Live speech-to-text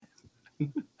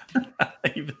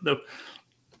Even though.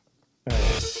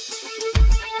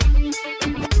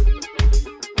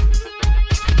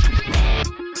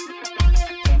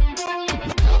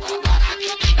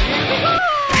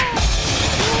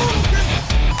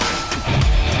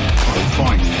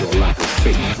 Find your lack of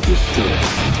faith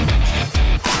disturbing.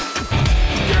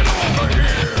 Get over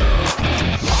here!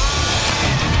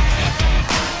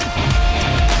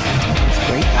 With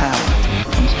great power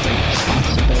comes great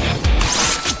responsibility.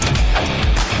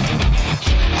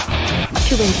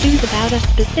 To enthuse about a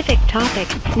specific topic,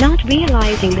 not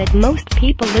realizing that most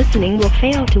people listening will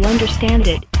fail to understand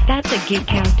it. That's a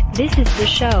geek out. This is the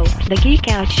show, the Geek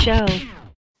Out Show.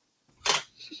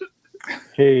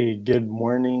 Hey, good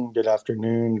morning, good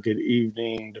afternoon, good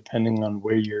evening, depending on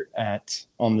where you're at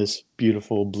on this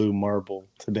beautiful blue marble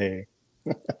today.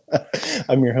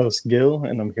 I'm your host, Gil,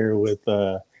 and I'm here with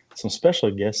some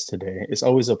special guests today. It's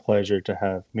always a pleasure to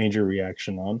have Major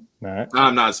Reaction on, Matt.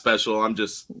 I'm not special. I'm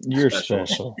just You're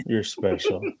special. You're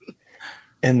special.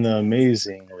 And the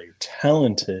amazingly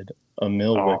talented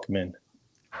Emil Wickman.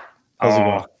 How's it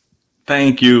going?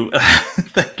 Thank you.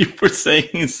 Thank you for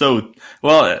saying so.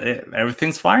 Well,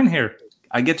 everything's fine here.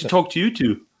 I get to talk to you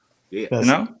two. Yeah. You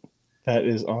know? That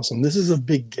is awesome. This is a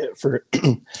big get for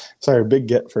big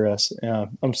get for us.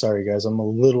 I'm sorry, guys. I'm a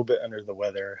little bit under the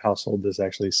weather. Our household is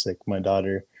actually sick. My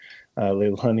daughter,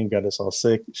 Leilani, got us all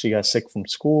sick. She got sick from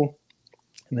school,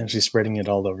 and then she's spreading it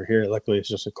all over here. Luckily, it's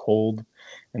just a cold,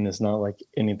 and it's not like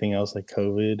anything else like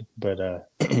COVID. But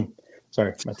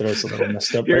sorry, my throat's a little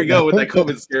messed up. Here you go with that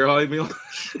COVID scare, huh, Emil?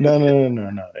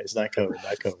 No. It's not COVID.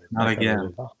 Not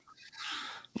again.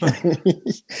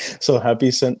 So happy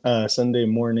Sunday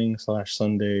morning /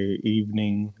 Sunday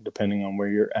evening, depending on where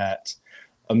you're at.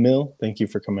 Emil, thank you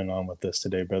for coming on with us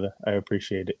today, brother. I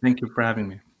appreciate it. Thank you for having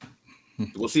me.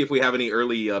 We'll see if we have any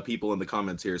early people in the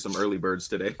comments here, some early birds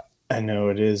today. I know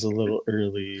it is a little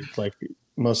early. Like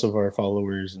most of our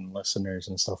followers and listeners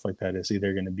and stuff like that is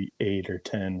either going to be 8 or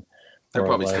 10. They're or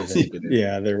probably 11. still sleeping.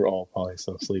 Yeah, they're all probably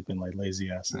still sleeping like lazy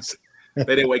asses. They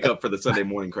didn't wake up for the Sunday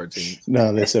morning cartoon.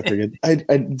 No, they still forget. I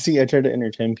try to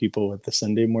entertain people with the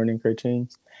Sunday morning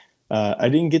cartoons. I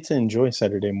didn't get to enjoy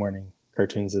Saturday morning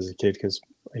cartoons as a kid because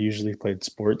I usually played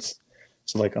sports.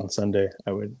 So like on Sunday,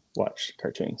 I would watch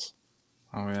cartoons.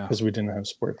 Oh, yeah. Because we didn't have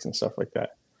sports and stuff like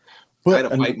that. I had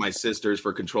to fight my sisters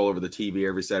for control over the TV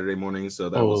every Saturday morning. So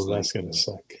that was that's going to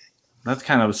suck. That's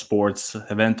kind of a sports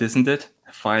event, isn't it?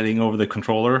 Fighting over the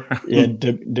controller. Yeah,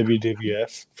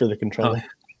 WWF for the controller.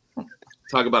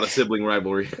 Talk about a sibling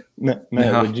rivalry. Matt,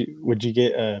 would you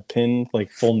get pinned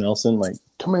like full Nelson? Like,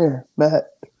 come here, Matt.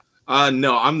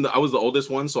 No, I was the oldest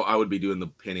one, so I would be doing the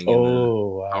pinning and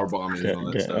the power bombing and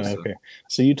all that stuff. Okay,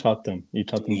 so you taught them. You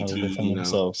taught them how to defend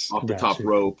themselves off the top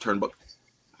rope, turnbuckle.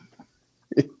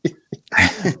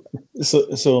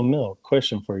 So Emil,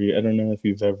 question for you. I don't know if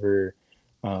you've ever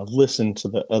listened to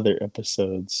the other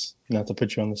episodes. Not to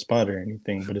put you on the spot or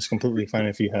anything, but it's completely fine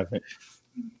if you haven't.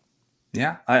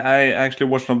 Yeah, I actually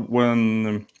watched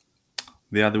one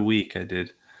the other week. I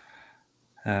did.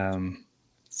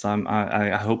 So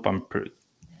I hope I'm a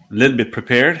little bit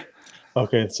prepared.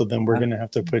 Okay, so then we're gonna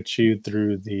have to put you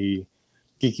through the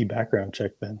geeky background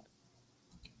check then.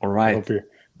 All right.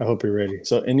 I hope you're ready.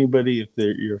 So anybody, if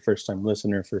they're your first time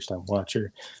listener, first time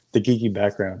watcher, the geeky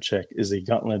background check is a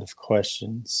gauntlet of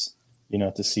questions,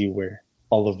 to see where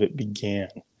all of it began.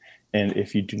 And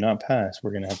if you do not pass,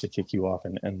 we're gonna have to kick you off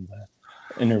and end the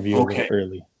interview a little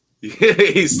early.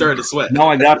 He's starting to sweat. No,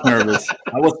 I got nervous.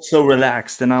 I was so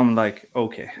relaxed, and I'm like,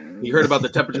 okay. You heard about the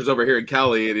temperatures over here in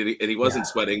Cali, and he wasn't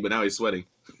sweating, but now he's sweating.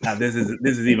 Now, this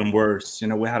is even worse.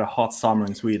 We had a hot summer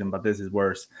in Sweden, but this is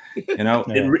worse.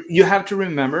 You have to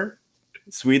remember,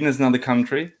 Sweden is not a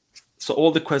country. So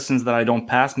all the questions that I don't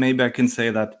pass, maybe I can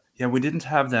say that, yeah, we didn't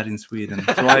have that in Sweden.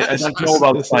 So I don't know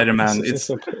about Spider-Man.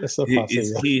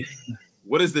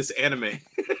 What is this anime?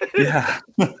 Yeah.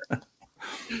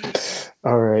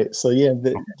 All right, so yeah,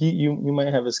 you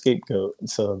might have a scapegoat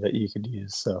so that you could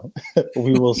use. So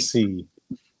we will see.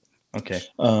 Okay.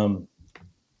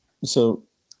 So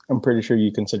I'm pretty sure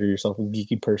you consider yourself a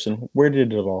geeky person. Where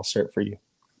did it all start for you?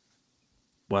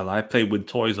 Well, I played with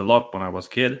toys a lot when I was a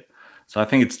kid, so I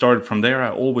think it started from there. I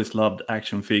always loved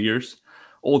action figures,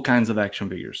 all kinds of action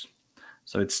figures.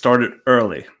 So it started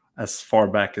early, as far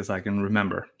back as I can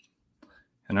remember.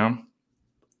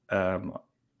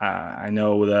 I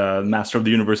know the Master of the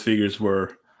Universe figures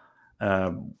were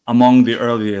among the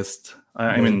earliest.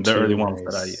 The early ones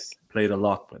that I played a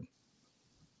lot with.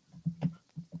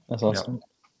 That's awesome. Yeah.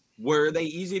 Were they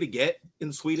easy to get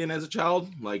in Sweden as a child?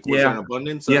 Like, was there an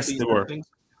abundance of yes, these they were. things?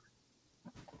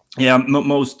 Yeah,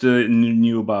 most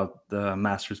knew about the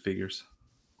Masters figures.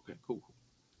 Okay, cool.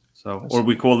 So, or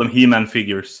we call them He-Man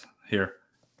figures here.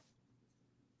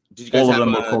 Did you guys All of have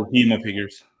them were called He-Man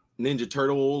figures. Ninja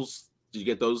Turtles? Did you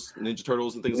get those Ninja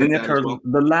Turtles and things Ninja like that Turtle, as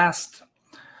well?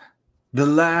 the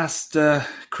last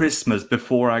Christmas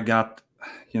before I got,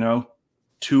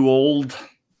 too old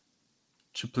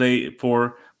to play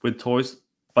with toys.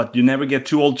 But you never get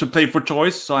too old to play for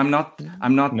toys, so I'm not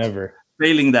Never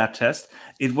failing that test.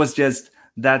 It was just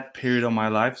that period of my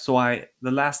life. So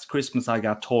the last Christmas I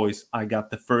got toys, I got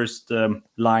the first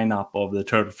lineup of the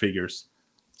turtle figures.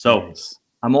 So nice.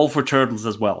 I'm all for turtles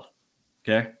as well.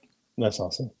 Okay, that's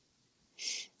awesome.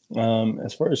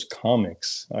 As far as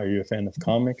comics, are you a fan of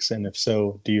comics? And if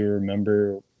so, do you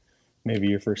remember maybe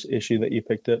your first issue that you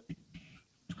picked up?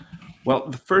 Well,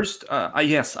 the first,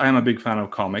 yes, I am a big fan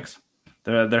of comics.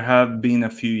 There have been a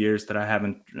few years that I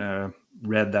haven't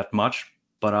read that much,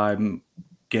 but I'm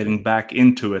getting back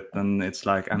into it, and it's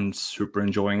like I'm super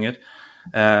enjoying it.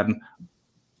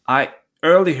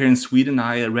 Early here in Sweden,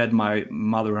 I read my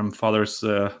mother and father's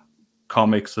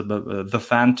comics about The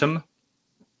Phantom.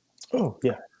 Oh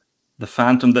yeah, The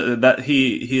Phantom. That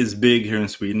he is big here in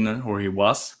Sweden, or he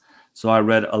was. So I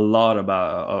read a lot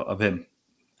of him,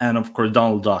 and of course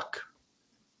Donald Duck.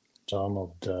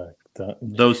 Donald Duck.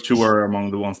 Those two are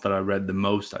among the ones that I read the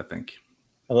most, I think.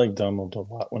 I liked Donald a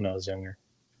lot when I was younger.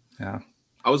 Yeah.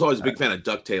 I was always a big fan of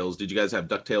DuckTales. Did you guys have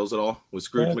DuckTales at all with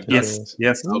Scrooge McDuck?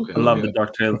 Yes. Okay, I love the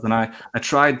DuckTales, and I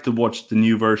tried to watch the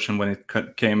new version when it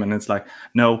came, and it's like,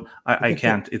 no, I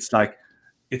can't. It's like,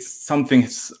 it's something.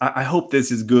 I hope this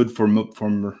is good for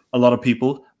a lot of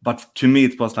people, but to me,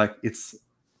 it was like it's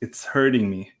hurting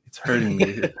me. It's hurting me.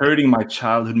 It's hurting my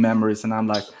childhood memories, and I'm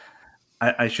like,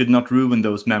 I should not ruin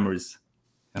those memories,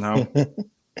 you know.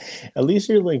 At least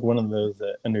you're like one of those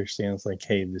that understands, like,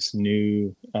 hey, this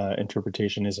new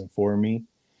interpretation isn't for me,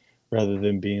 rather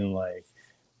than being like,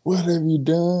 what have you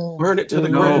done? Burn it to the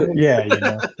ground.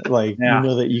 Yeah, like you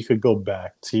know that you could go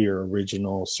back to your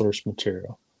original source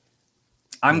material.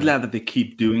 I'm glad that they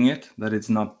keep doing it, that it's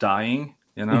not dying,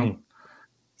 Mm-hmm.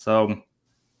 So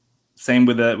same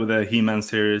with the He-Man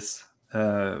series.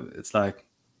 It's like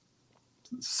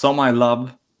some I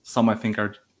love, some I think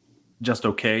are just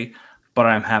okay, but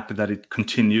I'm happy that it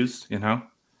continues, It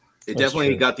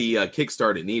definitely got the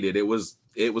kickstart it needed. It was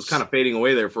kind of fading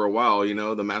away there for a while.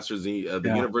 The Masters, the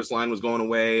Universe line was going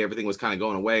away. Everything was kind of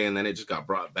going away, and then it just got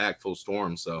brought back full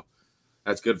storm. So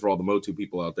that's good for all the Motu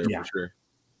people out there for sure.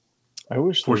 I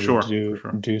wish they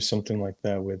would do something like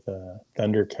that with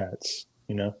Thundercats.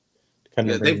 Kind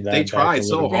of they tried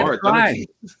so hard.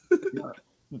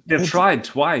 They've tried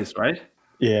twice, right?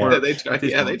 Yeah, they tried.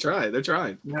 Yeah, they tried. They're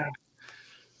trying. Yeah.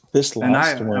 This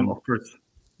last one. Of course,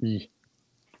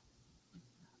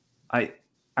 I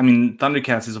mean,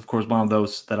 Thundercats is of course one of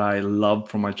those that I love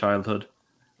from my childhood.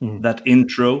 Mm. That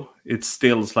intro, it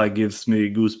still like gives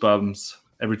me goosebumps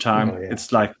every time. Oh, yeah.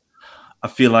 It's like I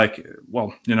feel like,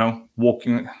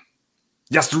 walking,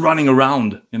 just running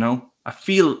around. I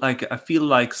feel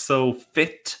like so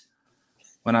fit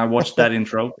when I watch that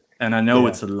intro, and I know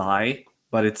it's a lie,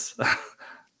 but it's.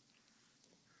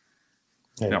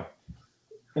 Yeah.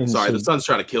 Sorry, the sun's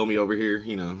trying to kill me over here.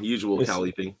 Usual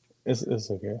Cali thing. It's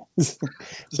okay.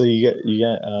 So you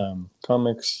got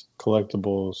comics,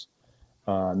 collectibles.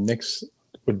 Next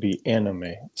would be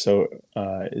anime. So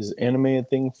is anime a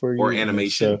thing for you? Or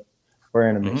animation. Or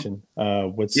animation.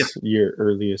 Mm-hmm. What's your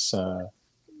earliest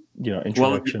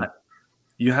introduction? Well,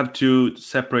 you have to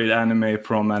separate anime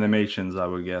from animations, I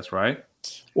would guess, right?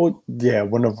 Well, yeah,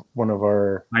 one of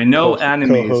our I know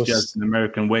anime is just an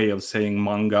American way of saying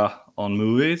manga on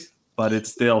movies, but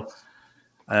it's still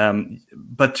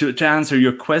but to answer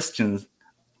your questions,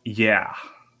 in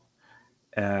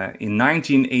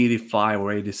 1985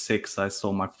 or 86 I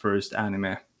saw my first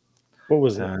anime. What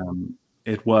was it?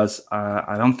 It was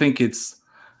I don't think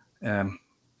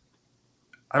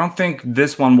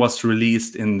this one was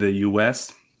released in the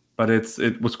US, but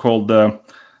it was called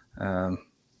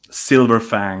Silver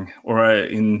Fang, or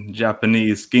in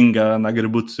Japanese Ginga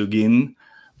Nagarubutsu Gin.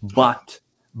 But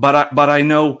I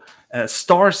know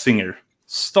Star Singer.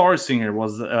 Star Singer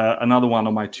was another one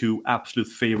of my two absolute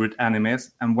favorite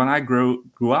animes. And when I grew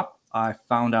up, I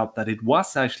found out that it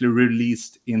was actually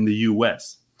released in the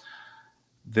US.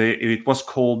 It was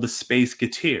called The Space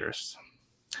Getters.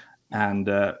 And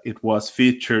it was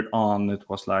featured on, it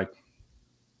was like,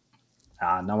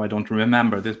 now I don't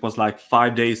remember. This was like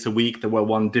 5 days a week. There were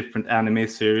one different anime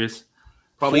series.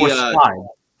 Probably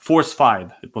Force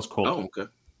 5, it was called. Oh, okay.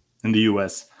 In the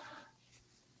US.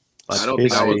 But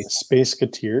Space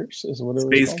Getters is what it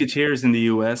was. Space Getters in the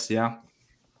US, yeah.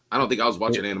 I don't think I was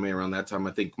watching anime around that time.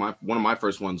 I think one of my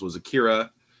first ones was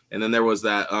Akira, and then there was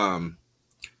that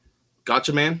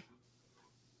Gotcha Man.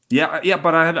 Yeah,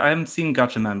 but I haven't seen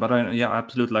Gotcha Man, but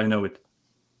absolutely, I know it.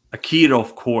 Akira,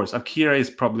 of course. Akira is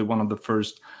probably one of the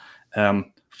first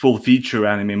full feature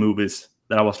anime movies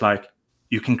that I was like,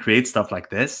 you can create stuff like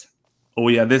this? Oh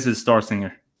yeah, this is Star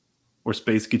Singer or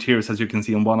Space Guitars, as you can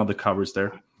see on one of the covers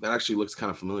there. That actually looks kind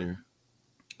of familiar.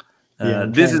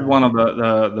 This is one of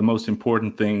the most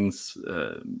important things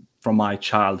from my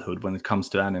childhood when it comes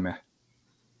to anime.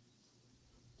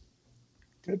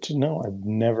 Good to know. I've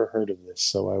never heard of this,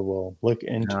 so I will look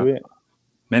into it.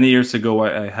 Many years ago,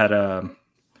 I had a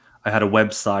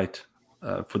website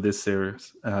for this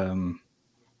series.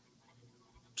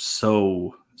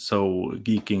 So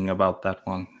geeking about that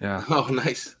one. Yeah. Oh,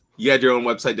 nice. You had your own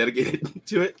website dedicated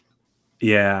to it?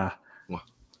 Yeah. Wow.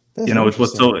 It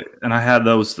was so, and I had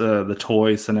those the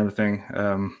toys and everything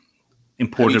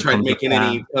imported. Have you tried from making Japan.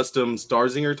 any custom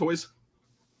Starzinger toys?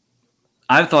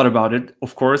 I've thought about it.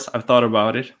 Of course, I've thought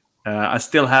about it. I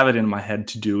still have it in my head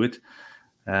to do it.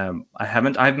 I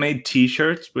haven't. I've made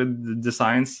T-shirts with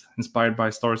designs inspired by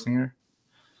Starzinger.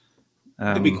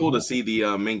 It'd be cool to see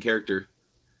the main character,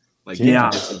 like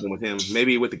something with him.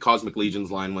 Maybe with the Cosmic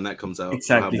Legions line when that comes out.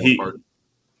 Exactly.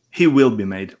 He will be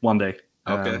made one day.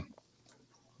 Okay.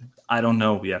 I don't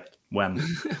know yet when.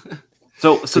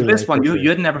 So this one you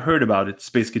had never heard about it,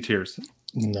 Space Guitars?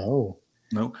 No.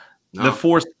 The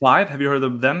Force 5. Have you heard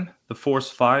of them? The Force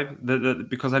 5.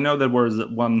 Because I know there was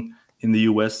one in the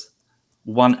US.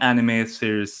 One anime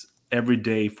series every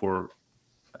day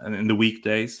in the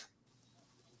weekdays.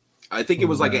 I think it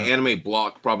was like an anime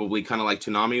block, probably kind of like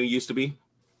Toonami used to be.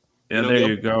 Yeah, there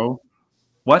you go.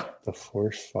 What? The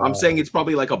Force 5. I'm saying it's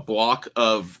probably like a block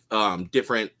of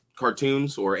different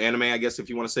cartoons or anime, I guess, if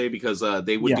you want to say, because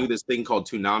they would do this thing called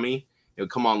Toonami. It would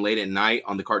come on late at night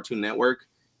on the Cartoon Network,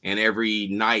 and every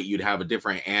night you'd have a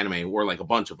different anime or like a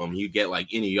bunch of them. You'd get like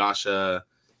Inuyasha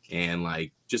and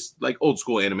like just like old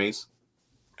school animes.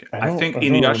 I think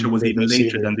Inuyasha was even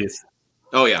later than this.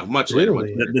 Oh yeah, much later.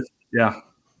 Yeah.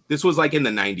 This was like in the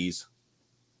 90s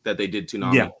that they did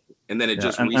Toonami, and then it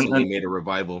just recently made a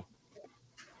revival.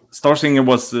 Star Singer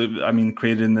was,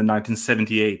 created in the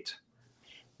 1978.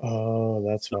 Oh,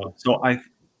 that's right. So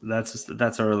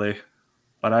that's early,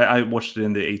 but I watched it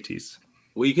in the 80s.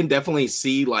 Well, you can definitely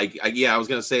see I was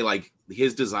gonna say like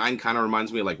his design kind of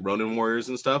reminds me of like Ronin Warriors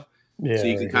and stuff. Yeah, so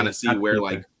you can kind of see where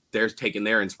like they're taking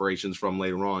their inspirations from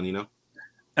later on, you know.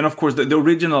 And of course, the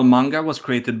original manga was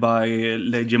created by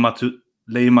Leiji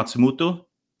Matsumoto.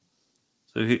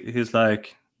 So he's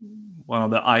like one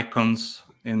of the icons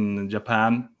in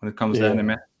Japan when it comes to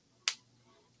anime.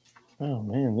 Oh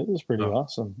man, this is pretty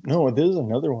awesome. No, this is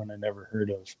another one I never heard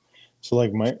of. So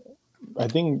like I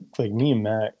think like me and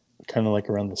Matt kind of like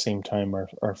around the same time,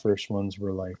 our first ones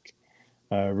were like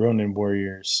Ronin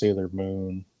Warriors, Sailor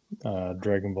Moon,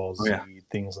 Dragon Ball Z,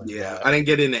 things like that. Yeah, I didn't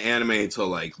get into anime until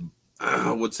like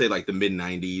I would say like the mid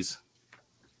 90s.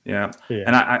 Yeah.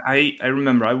 And I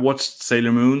remember I watched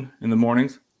Sailor Moon in the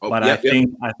mornings, but I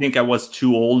think I was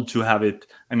too old to have it.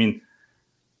 I mean,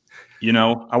 you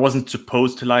know, I wasn't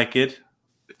supposed to like it,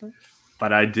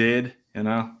 but I did, you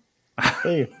know.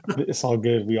 Hey, it's all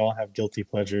good. We all have guilty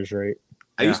pleasures, right?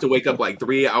 I used to wake up like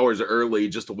 3 hours early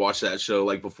just to watch that show,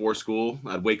 like before school.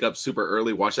 I'd wake up super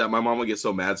early, watch that. My mom would get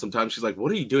so mad sometimes. She's like,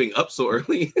 "What are you doing up so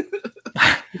early?"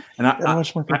 And I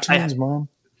watch more cartoons, Mom.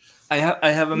 I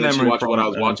have a memory. She watched what I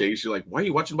was watching. She's like, "Why are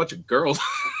you watching a bunch of girls?"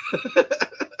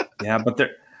 Yeah, but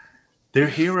they're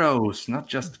heroes, not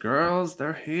just girls.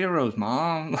 They're heroes,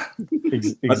 Mom.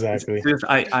 Exactly.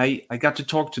 I got to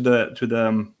talk to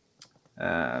the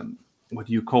what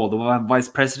do you call the vice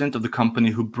president of the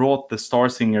company who brought the Star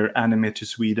Singer anime to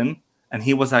Sweden, and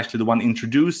he was actually the one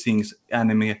introducing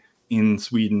anime in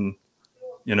Sweden.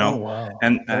 You know, wow.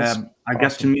 And I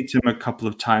got to meet him a couple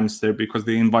of times there because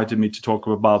they invited me to talk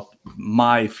about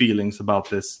my feelings about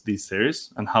these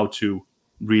series and how to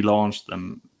relaunch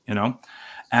them. You know,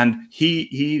 and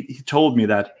he told me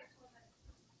that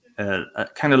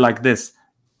kind of like this.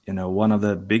 You know, one of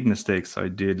the big mistakes I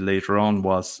did later on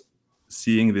was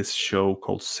seeing this show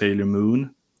called Sailor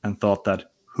Moon and thought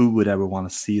that who would ever want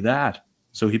to see that?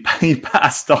 So he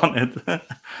passed on it.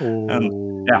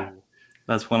 And yeah,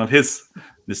 that's one of his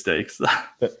mistakes.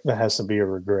 That has to be a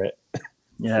regret.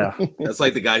 Yeah. That's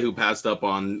like the guy who passed up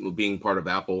on being part of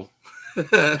Apple.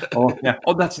 Oh, yeah.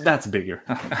 Oh, that's bigger.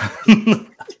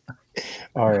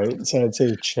 All right. So I'd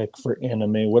say check for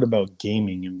anime. What about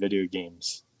gaming and video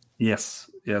games? Yes.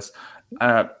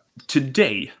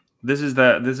 Today, this is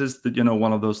the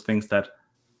one of those things that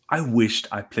I wished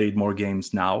I played more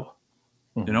games now.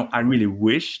 I really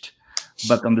wished,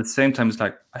 but on the same time, it's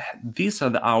like these are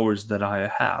the hours that I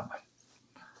have.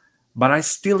 But I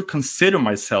still consider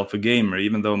myself a gamer,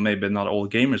 even though maybe not all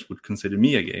gamers would consider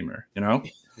me a gamer.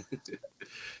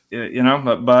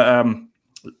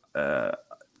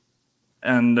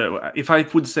 And if I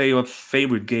would say a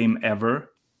favorite game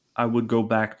ever, I would go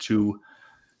back to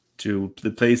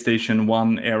the PlayStation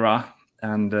 1 era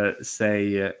and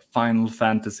say Final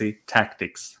Fantasy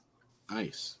Tactics.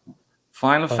 Nice.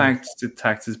 Final Fantasy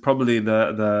Tactics is probably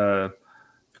the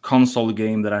console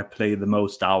game that I played the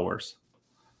most hours.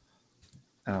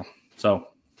 Well,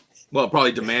 it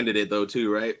probably demanded it though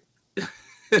too, right?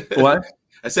 What?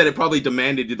 I said it probably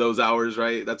demanded you those hours,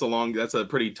 right? That's a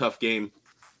pretty tough game.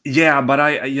 Yeah, but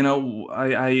I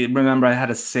remember I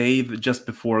had a save just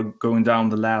before going down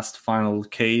the last final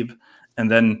cave, and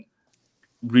then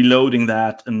reloading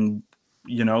that, and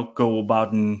go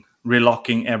about and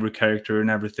relocking every character and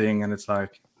everything, and it's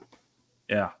like,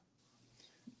 yeah.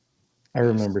 I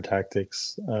remember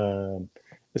Tactics.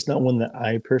 It's not one that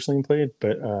I personally played,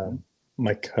 but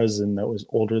my cousin that was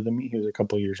older than me, he was a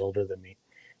couple years older than me,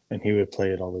 and he would play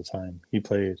it all the time. He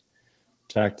played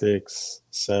Tactics,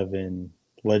 7,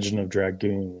 Legend of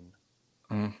Dragoon.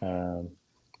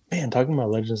 Man, talking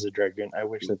about Legends of Dragoon, I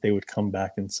wish that they would come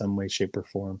back in some way, shape, or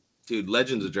form. Dude,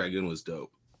 Legends of Dragoon was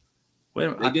dope.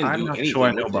 Well, I'm not sure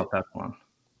I know about that one.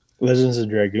 Legends of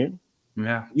Dragoon?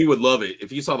 Yeah. You would love it.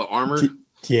 If you saw the armor...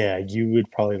 Yeah, you would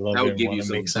probably love that it. Would give you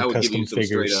some figures.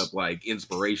 Straight up like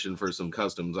inspiration for some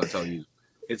customs. I tell you,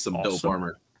 it's some dope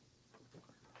armor.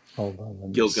 Hold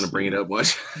on, Gil's gonna bring it up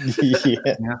once.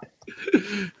 Yeah.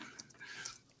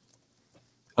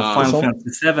 Final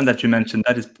Fantasy VII that you mentioned,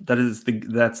 that's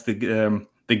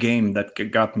the game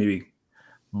that got me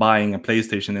buying a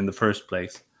PlayStation in the first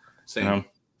place. Same.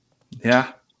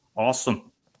 Yeah,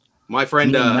 awesome. My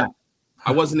friend,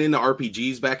 I wasn't into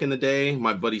RPGs back in the day.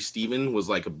 My buddy Steven was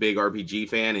like a big RPG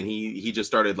fan, and he just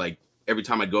started like every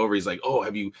time I'd go over, he's like, "Oh,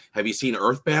 have you seen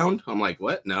Earthbound?" I'm like,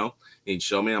 "What? No." And he'd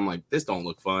show me. I'm like, "This don't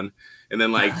look fun." And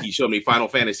then like he showed me Final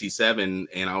Fantasy VII,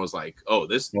 and I was like, "Oh,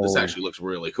 this actually looks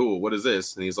really cool. What is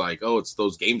this?" And he's like, "Oh, it's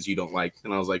those games you don't like."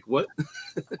 And I was like, "What?"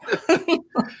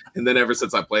 And then ever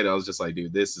since I played it, I was just like,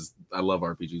 "Dude, I love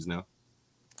RPGs now."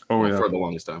 Oh, yeah. For the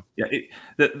longest time. Yeah,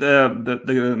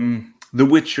 The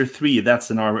Witcher 3,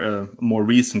 that's a more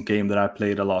recent game that I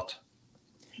played a lot.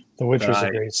 The Witcher's a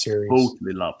great series.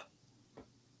 Totally love.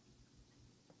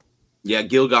 Yeah,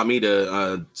 Gil got me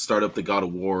to start up the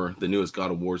newest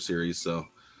God of War series, so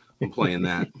I'm playing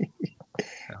that.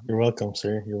 You're welcome,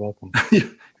 sir. You're welcome.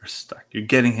 You're stuck. You're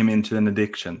getting him into an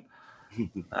addiction.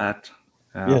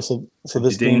 So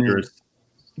this dangerous.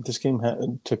 This game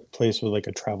took place with like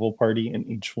a travel party, and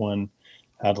each one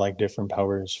had like different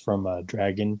powers from a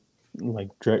dragon, like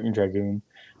dragoon,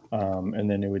 and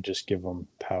then it would just give them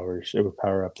powers. It would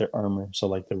power up their armor. So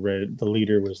like the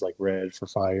leader was like red for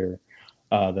fire.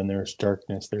 Then there's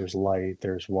darkness, there's light,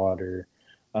 there's water,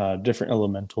 different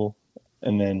elemental,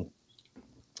 and then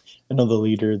I know the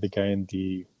leader, the guy in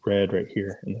the red right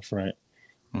here in the front.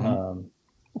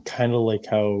 Kind of like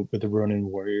how with the Ronin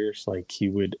warriors, like he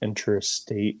would enter a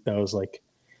state that was like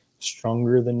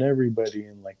stronger than everybody,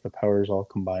 and like the powers all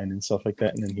combined and stuff like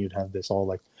that, and then he would have this all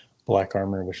like black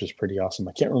armor, which was pretty awesome.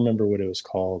 I can't remember what it was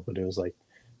called, but it was like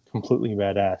completely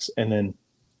badass. And then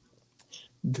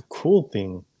the cool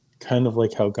thing, kind of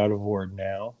like how God of War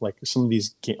now, like some of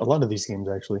a lot of these games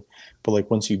actually, but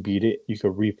like once you beat it, you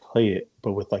could replay it,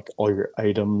 but with like all your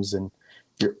items and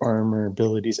your armor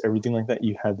abilities, everything like that.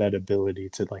 You had that ability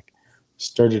to like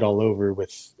start it all over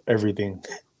with everything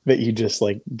that you just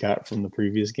like got from the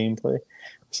previous gameplay.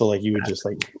 So like you would just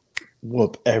like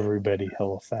whoop everybody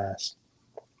hella fast.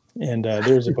 And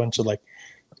there was a bunch of like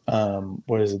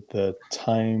what is it, the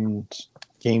timed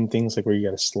game things, like where you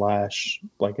got to slash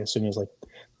like as soon as like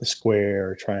the square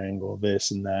or triangle, this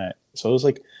and that. So it was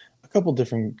like a couple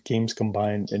different games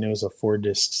combined, and it was a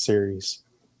 4-disc series,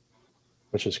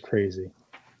 which is crazy.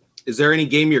 Is there any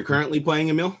game you're currently playing,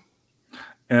 Emil?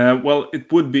 Well,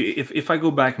 it would be if I go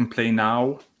back and play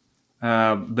now.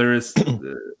 There is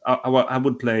I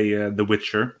would play The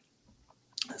Witcher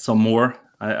some more.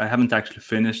 I haven't actually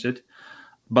finished it,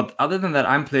 but other than that,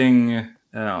 I'm playing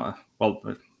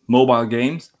mobile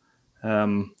games.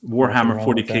 Warhammer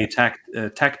 40k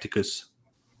Tacticus.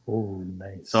 Oh,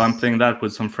 nice. So I'm playing that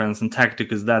with some friends, and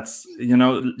Tacticus, that's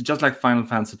just like Final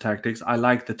Fantasy Tactics. I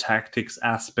like the tactics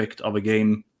aspect of a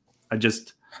game. I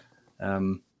just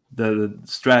the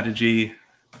strategy,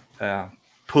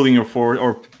 pulling your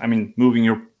moving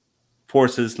your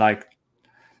forces like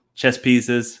chess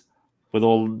pieces with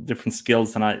all different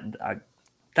skills, and I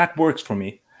that works for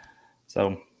me.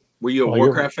 So Were you a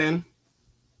Warcraft fan?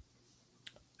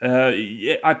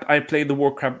 Yeah, I played the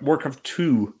Warcraft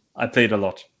 2. I played a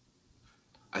lot.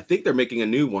 I think they're making a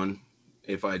new one,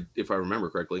 if I remember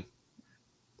correctly,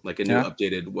 like a new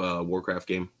updated Warcraft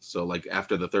game. So like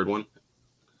after the third one.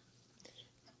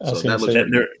 So that looks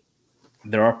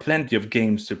there are plenty of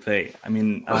games to play. I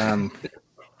mean,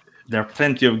 there are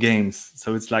plenty of games.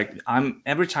 So it's like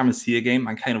every time I see a game,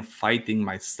 I'm kind of fighting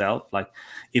myself. Like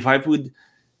if I would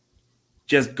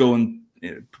just go and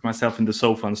put myself in the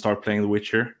sofa and start playing The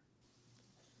Witcher,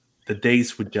 the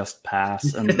days would just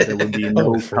pass and there would be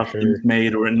no customs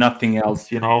made or nothing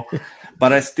else,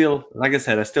 But I still, like I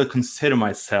said, I still consider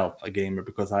myself a gamer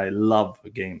because I love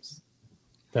games.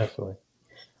 Definitely.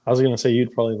 I was going to say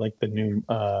you'd probably like the new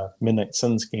Midnight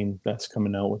Suns game that's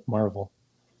coming out with Marvel,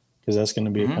 because that's going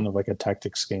to be kind of like a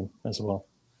tactics game as well.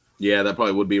 Yeah, that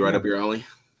probably would be right up your alley.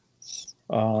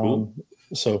 Cool.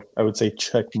 So I would say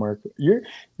check mark.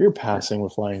 You're passing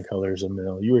with flying colors,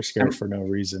 Emil. You were scared for no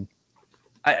reason.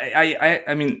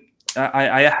 I mean,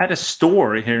 I had a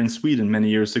store here in Sweden many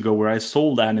years ago where I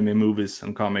sold anime movies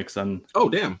and comics. And oh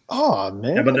damn! Oh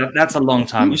man! Yeah, but that's a long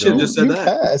time ago. You should have just said that.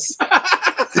 Pass.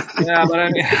 Yeah, but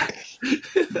I mean,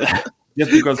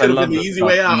 just because I love the easy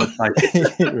way out.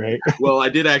 Right. Well, I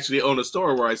did actually own a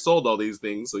store where I sold all these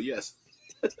things, so yes.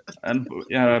 And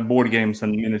board games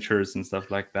and miniatures and stuff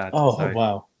like that. Oh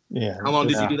wow! Yeah. How long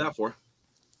did you do that for?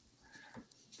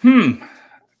 A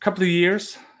couple of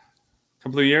years.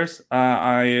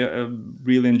 I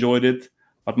really enjoyed it,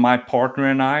 but my partner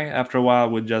and I, after a while,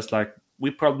 would just like, we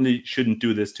probably shouldn't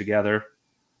do this together.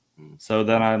 So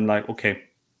then I'm like, okay,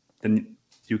 then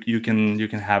you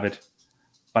can have it.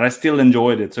 But I still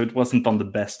enjoyed it, so it wasn't on the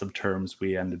best of terms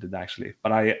we ended it actually.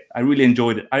 But I really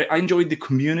enjoyed it. I enjoyed the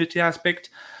community aspect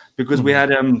because we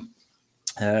had a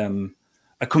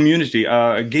community,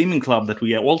 a gaming club that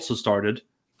we also started.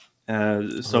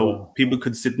 So people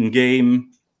could sit and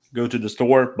game, go to the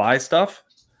store, buy stuff,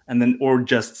 and then or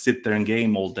just sit there and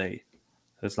game all day.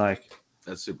 It's like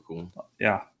that's super cool.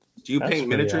 Yeah. Do you paint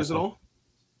miniatures at all?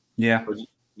 Yeah.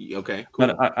 Okay. Cool.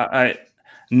 But I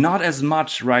not as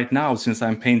much right now since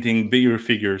I'm painting bigger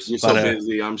figures. You're so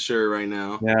busy, I'm sure, right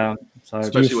now. Yeah. So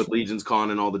especially with Legion's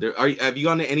Con and all the. Have you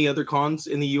gone to any other cons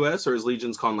in the U.S. or is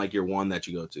Legion's Con like your one that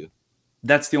you go to?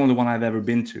 That's the only one I've ever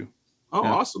been to. Oh,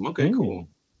 yeah. Awesome. Okay, cool.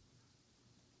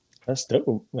 That's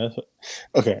dope.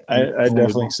 Okay. I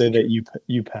definitely say that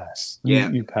you pass. Yeah,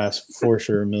 you pass for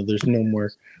sure, Emil. There's no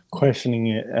more questioning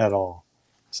it at all.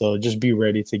 So just be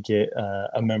ready to get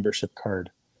a membership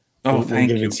card.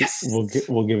 Thank you.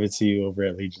 We'll give it to you over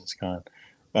at Legion's Con.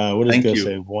 What does Go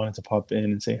say? Wanted to pop in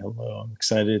and say hello. I'm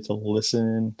excited to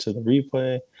listen to the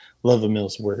replay. Love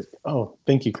Emil's work. Oh,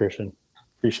 thank you, Christian.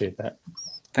 Appreciate that.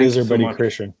 Thanks, everybody.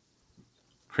 So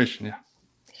Christian, yeah.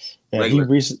 Yeah,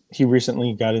 he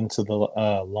recently got into the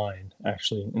line,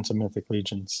 actually, into Mythic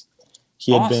Legions.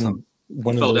 He had been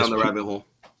one of those. Fell down the rabbit hole.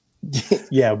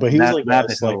 Yeah, but he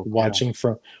was like watching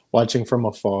from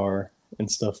afar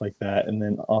and stuff like that, and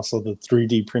then also the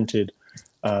 3D printed,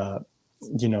 ooh,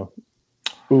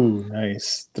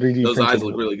 nice 3D. Those eyes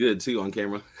look really good too on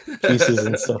camera. Pieces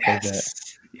and stuff like that.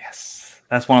 Yes,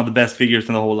 that's one of the best figures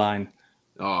in the whole line.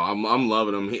 Oh, I'm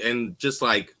loving them, and just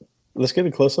like let's get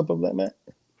a close up of that, Matt.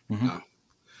 Mm-hmm.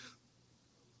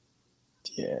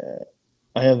 Yeah,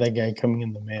 I have that guy coming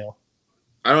in the mail.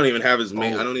 I don't even have his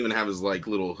I don't even have his like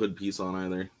little hood piece on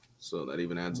either, so that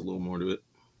even adds a little more to it.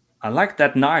 I like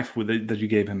that knife that you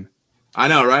gave him. I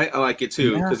know, right? I like it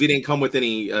too because he didn't come with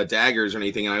any daggers or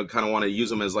anything, and I kind of want to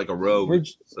use him as like a rogue.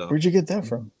 Where'd you get that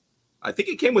from? I think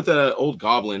it came with an old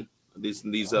goblin. These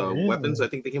weapons, I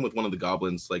think they came with one of the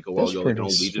goblins like a while ago, like an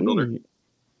old Legion builder.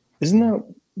 Isn't that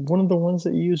one of the ones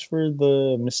that you use for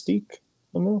the Mystique?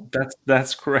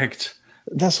 That's correct.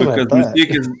 That's what because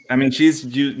Mystique is. I mean, she's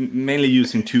mainly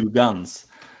using 2 guns,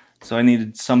 so I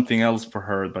needed something else for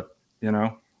her. But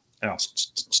yeah.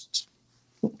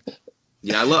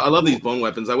 Yeah, I love these bone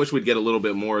weapons. I wish we'd get a little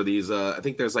bit more of these. I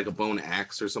think there's like a bone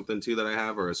axe or something too that I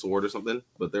have, or a sword or something.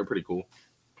 But they're pretty cool.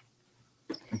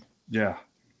 Yeah.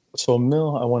 So,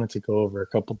 Emil, I wanted to go over a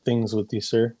couple things with you,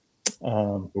 sir.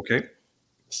 Okay.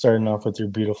 Starting off with your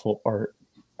beautiful art.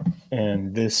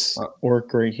 And this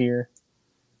orc right here,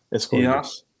 it's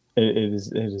gorgeous. Yeah. It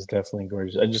is definitely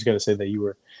gorgeous. I just got to say that you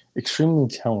were extremely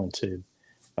talented.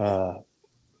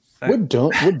 What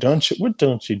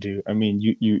don't you do? I mean,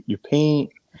 you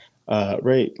paint,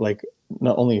 right? Like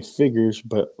not only figures,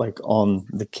 but like on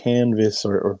the canvas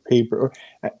or paper. Or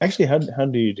actually, how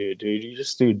do you do it? Do you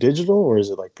just do digital, or is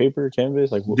it like paper,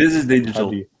 canvas? Like this is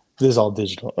digital. This is all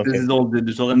digital. Okay. This is all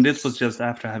digital, and this was just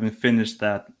after having finished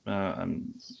that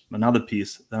another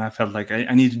piece. Then I felt like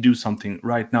I need to do something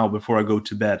right now before I go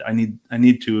to bed. I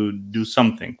need to do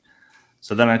something.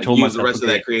 So then I told use myself, the rest of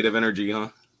that creative energy, huh?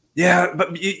 Yeah, but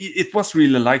it was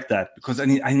really like that because I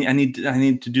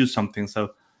need to do something.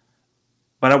 So,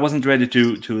 but I wasn't ready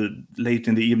to late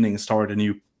in the evening start a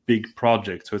new big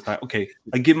project. So it's like, okay,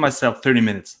 I give myself 30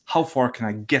 minutes. How far can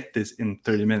I get this in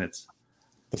 30 minutes?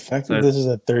 The fact that this is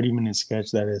a 30-minute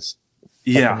sketch, that is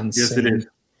yes, it is.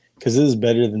 Because this is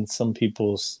better than some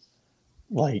people's,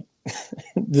 like,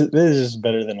 this is just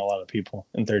better than a lot of people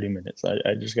in 30 minutes.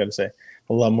 I just got to say,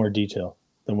 a lot more detail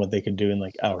than what they could do in,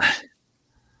 like, hours.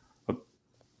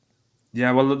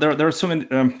 Yeah, well, there are so many.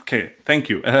 Okay, thank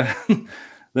you.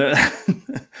 There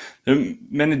are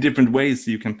many different ways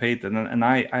you can paint it, and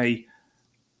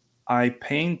I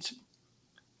paint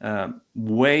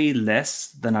way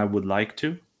less than I would like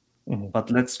to. Mm-hmm. But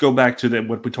let's go back to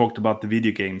what we talked about, the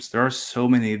video games. There are so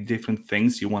many different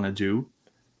things you want to do,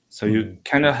 so you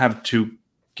kind of have to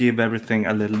give everything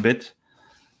a little bit.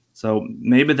 So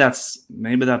maybe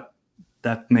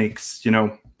that makes,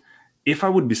 if I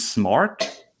would be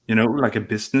smart, like a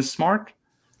business smart,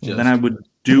 then I would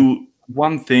do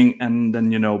one thing and then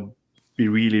be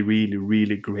really, really,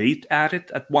 really great at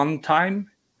it at one time.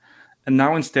 And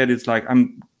now instead it's like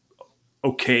I'm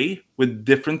okay with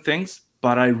different things,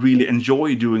 but I really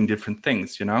enjoy doing different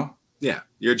things, Yeah,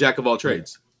 you're a jack of all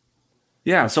trades.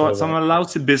 Yeah, so I'm a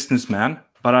lousy businessman,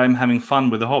 but I'm having fun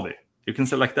with the hobby. You can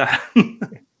say it like that.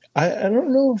 I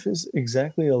don't know if it's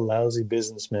exactly a lousy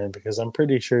businessman, because I'm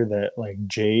pretty sure that, like,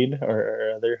 Jade,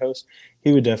 our other host,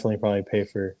 he would definitely probably pay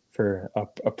for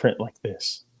a print like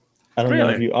this. I don't know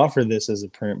if you offer this as a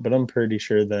print, but I'm pretty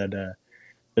sure that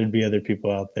there'd be other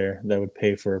people out there that would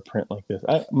pay for a print like this.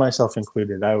 Myself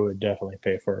included, I would definitely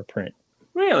pay for a print.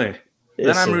 Really?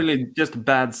 Then I'm really just a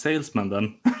bad salesman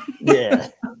then. Yeah.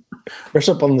 Brush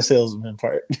up on the salesman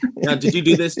part. Now, did you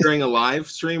do this during a live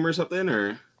stream or something,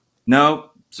 or? No.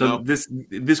 So this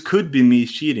could be me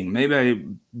cheating. Maybe I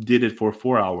did it for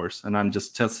 4 hours, and I'm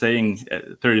just saying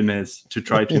 30 minutes to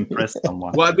try to impress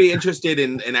someone. Well, I'd be interested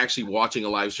in actually watching a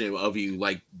live stream of you,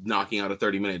 like, knocking out a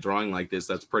 30-minute drawing like this.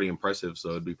 That's pretty impressive.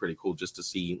 So it'd be pretty cool just to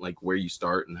see, like, where you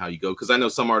start and how you go. Because I know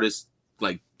some artists,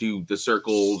 like, do the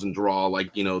circles and draw,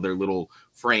 like, their little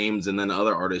frames, and then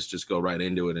other artists just go right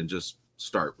into it and just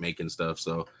start making stuff.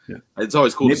 So it's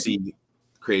always cool to see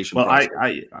creation. Well,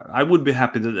 I would be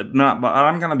happy to, but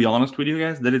I'm gonna be honest with you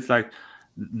guys that it's like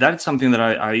that's something that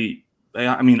I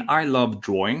mean, I love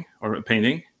drawing or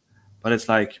painting, but it's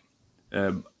like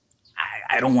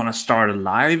I don't want to start a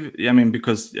live. I mean,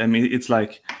 because it's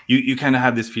like you kind of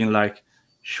have this feeling like,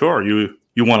 sure, you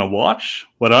want to watch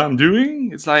what I'm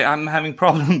doing. It's like I'm having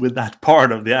problem with that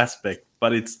part of the aspect,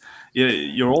 but it's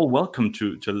you're all welcome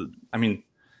to. I mean,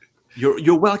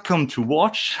 you're welcome to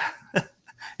watch.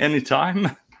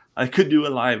 Anytime. I could do a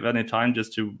live anytime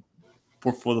just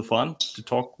for the fun, to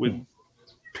talk with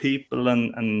people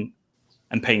and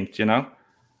paint,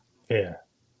 Yeah.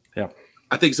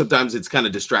 I think sometimes it's kind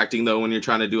of distracting though when you're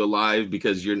trying to do a live,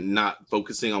 because you're not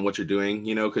focusing on what you're doing,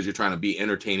 because you're trying to be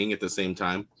entertaining at the same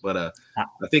time. But I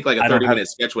think like a 30-minute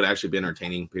sketch would actually be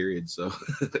entertaining, period. So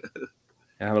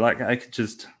yeah, but like I could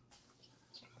just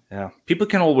people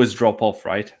can always drop off,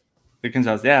 right? They can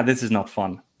just this is not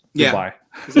fun. Goodbye.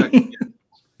 Exactly. Yeah.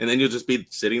 And then you'll just be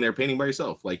sitting there painting by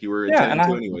yourself, like you were intending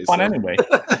to anyway. Fun anyway.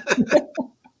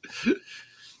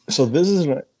 So this is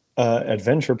an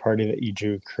adventure party that you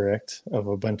drew, correct? Of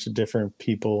a bunch of different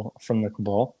people from the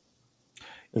Cabal.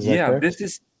 Is that correct? This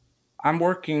is. I'm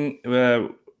working.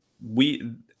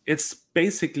 It's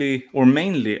basically or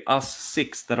mainly us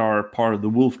 6 that are part of the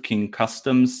Wolf King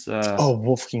Customs.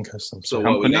 Wolf King Customs.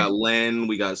 So we got Len,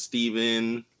 we got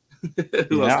Steven.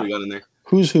 Who else do we got in there?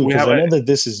 Who's who? Because I know that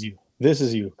this is you. This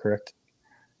is you, correct?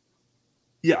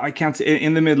 Yeah, I can't see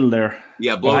in the middle there.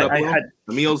 Yeah, blow it up.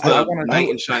 Emil's the knight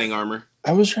in shining armor.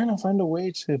 I was trying to find a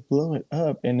way to blow it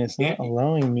up, and it's not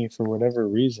allowing me for whatever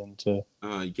reason to.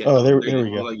 You can't, there we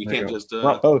go. You can't just.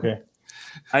 Okay.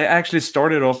 I actually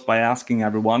started off by asking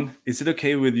everyone, "Is it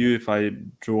okay with you if I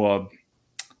draw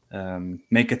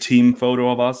make a team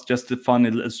photo of us, just a fun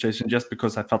illustration, just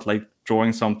because I felt like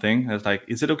drawing something?" I was like,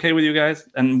 "Is it okay with you guys?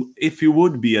 And if you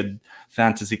would be a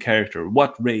fantasy character,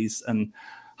 what race and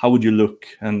how would you look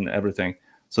and everything?"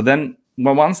 So then,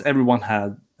 once everyone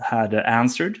had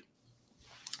answered,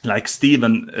 like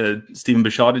Steven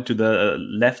Bishadi to the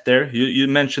left there, you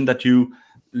mentioned that you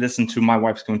listen to My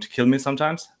Wife's Going to Kill Me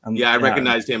sometimes. And, I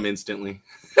recognized him instantly.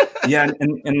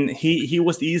 and he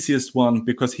was the easiest one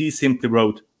because he simply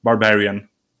wrote barbarian.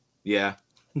 Yeah.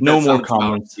 No That more sounds about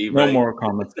comments. Steve, No right? more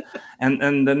comments.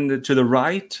 And then to the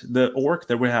right, the orc,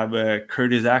 there we have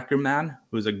Curtis Ackerman,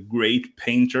 who's a great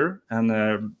painter,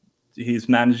 and he's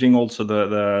managing also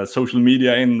the social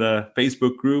media in the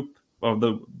Facebook group of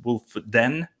the Wolf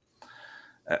Den.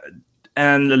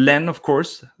 And Len, of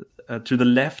course, to the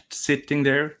left, sitting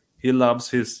there, he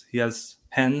has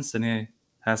hens and he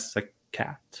has a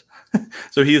cat.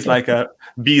 So he's like a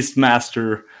beast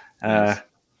master. Nice.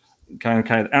 Kind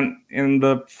of. And in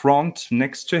the front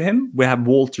next to him, we have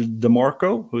Walter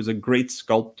DeMarco, who's a great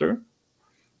sculptor,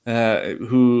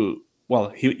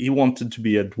 he wanted to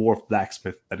be a dwarf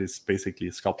blacksmith that is basically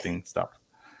sculpting stuff.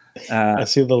 I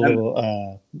see the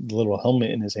little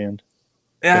helmet in his hand.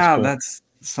 Yeah, cool. that's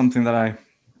something that I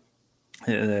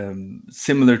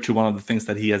similar to one of the things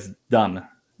that he has done,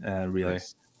 really.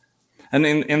 Nice. And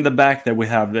in the back there we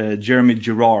have Jeremy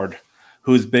Gerard,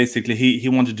 who's basically he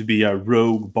wanted to be a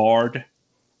rogue bard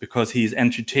because he's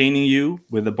entertaining you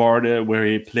with the bard where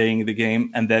he's playing the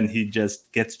game, and then he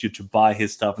just gets you to buy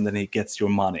his stuff, and then he gets your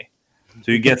money.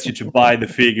 So he gets you to buy the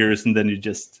figures, and then you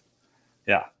just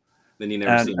Then you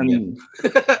never see him again.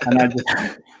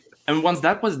 And once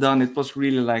that was done, it was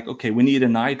really like, okay, we need a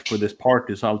knight for this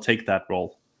party, so I'll take that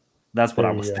role. That's what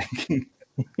I was thinking.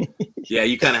 Yeah,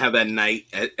 you kind of have that knight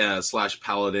 /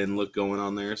 paladin look going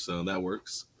on there, so that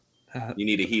works. You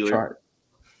need a healer.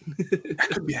 That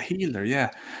could be a healer,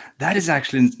 yeah. That is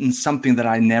actually something that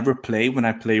I never play when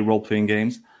I play role-playing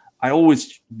games. I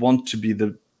always want to be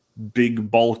the big,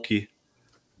 bulky.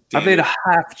 I played a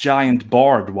half-giant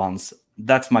bard once.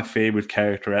 That's my favorite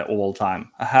character at all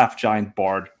time. A half-giant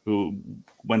bard who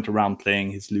went around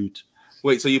playing his lute.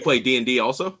 Wait, so you play D&D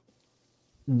also?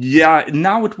 Yeah,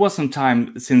 now it was some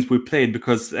time since we played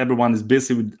because everyone is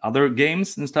busy with other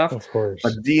games and stuff. Of course.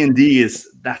 But D&D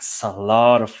that's a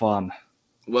lot of fun.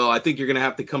 Well, I think you're gonna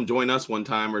have to come join us one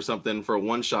time or something for a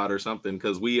one shot or something,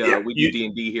 because we do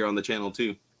D&D here on the channel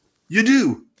too. You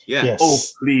do? Yeah. Yes. Oh,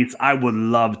 please! I would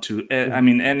love to. I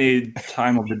mean, any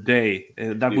time of the day,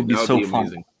 that would be so fun.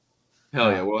 Amazing.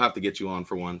 Hell yeah, we'll have to get you on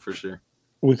for one for sure.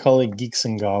 We call it Geeks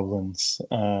and Goblins.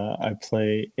 I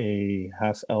play a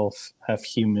half elf, half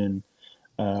human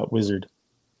wizard.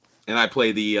 And I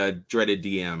play the dreaded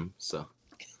DM. So.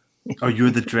 Oh, you're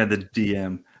the dreaded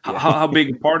DM. Yeah. How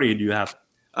big a party do you have?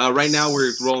 Right now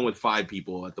we're rolling with 5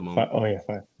 people at the moment.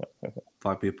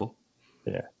 Five people.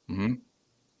 Yeah. Mm-hmm.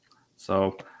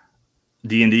 So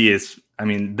D&D is, I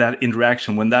mean, that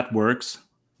interaction, when that works,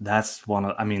 that's one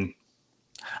of, I mean,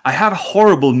 I have a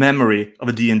horrible memory of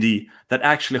a D&D that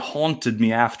actually haunted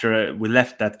me after we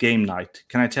left that game night.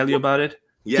 Can I tell you about it?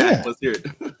 Yeah. Let's hear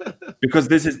it. Because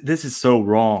this is so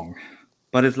wrong.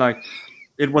 But it's like,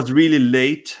 it was really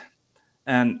late,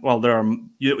 and well, there are,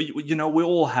 you know, we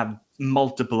all have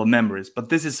multiple memories, but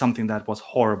this is something that was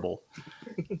horrible.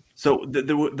 So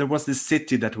there was this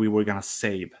city that we were gonna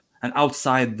save, and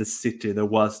outside the city there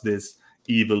was this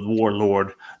evil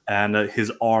warlord and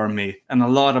his army, and a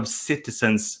lot of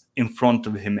citizens in front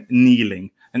of him kneeling,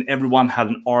 and everyone had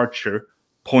an archer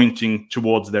pointing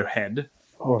towards their head.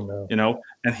 Oh no! You know,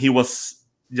 and he was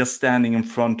just standing in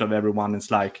front of everyone. It's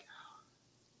like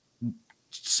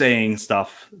saying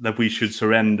stuff that we should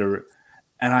surrender,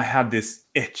 and I had this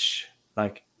itch,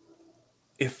 like,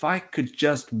 if I could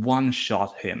just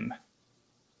one-shot him,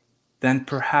 then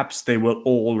perhaps they will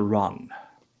all run.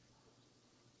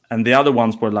 And the other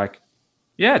ones were like,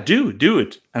 yeah, do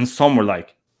it. And some were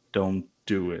like, don't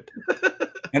do it.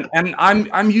 and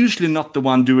I'm usually not the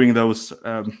one doing those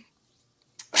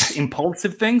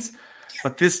impulsive things,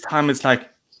 but this time it's like,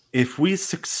 if we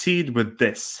succeed with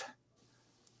this,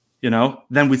 you know,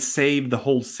 then we save the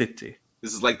whole city.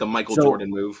 This is like the Michael Jordan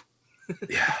move.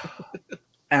 Yeah.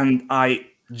 And I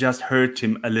just hurt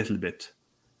him a little bit.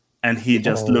 And he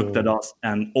just looked at us,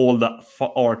 and all the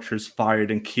archers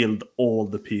fired and killed all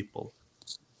the people.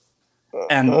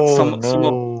 And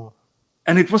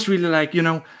and it was really like, you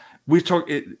know, we talk.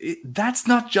 That's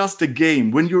not just a game.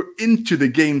 When you're into the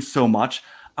game so much,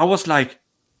 I was like,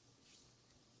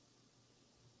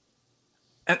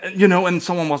 and you know, and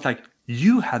someone was like,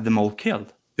 "You had them all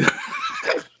killed.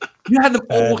 You had them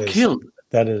all killed."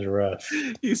 That is rough.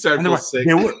 You started to sick.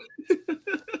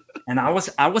 And I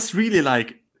was really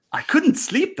like, I couldn't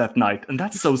sleep that night, and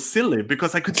that's so silly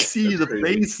because I could see the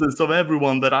faces of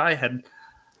everyone that I had.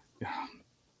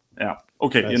 Yeah.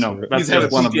 Okay. That's, you know, he's having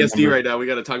PTSD right now. We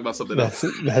got to talk about something else.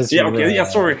 Yeah. Okay. Yeah.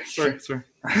 Sorry.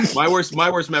 My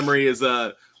worst memory is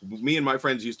me and my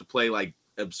friends used to play like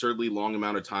absurdly long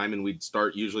amount of time, and we'd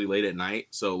start usually late at night.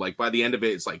 So like by the end of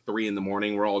it, it's like 3 a.m.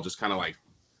 We're all just kind of like,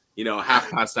 you know, half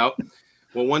passed out.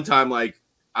 Well, one time, like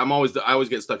I always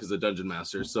get stuck as a dungeon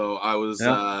master. So I was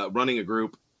running a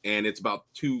group, and it's about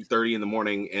 2:30 in the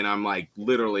morning, and I'm like,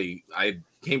 literally, I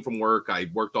came from work, I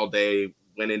worked all day,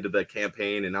 went into the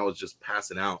campaign, and I was just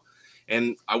passing out.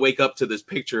 And I wake up to this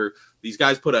picture. These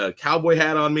guys put a cowboy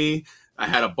hat on me. I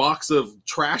had a box of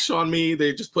trash on me.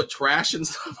 They just put trash and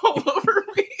stuff all over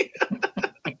me.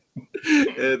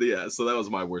 And yeah, so that was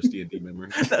my worst D&D memory.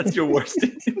 That's your worst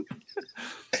D&D.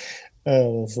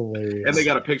 Oh, that's hilarious. And they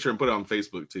got a picture and put it on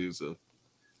Facebook too. So.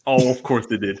 Oh, of course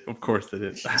they did. Of course they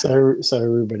did. So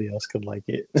everybody else could like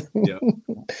it. Yeah.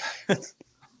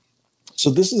 So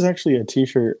this is actually a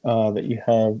T-shirt that you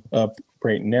have up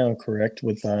right now, correct?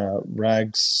 With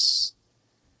Rags.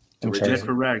 Just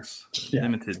for Rags Yeah.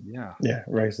 Limited. Yeah. Yeah,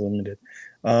 Rags Limited.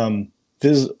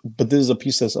 This is a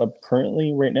piece that's up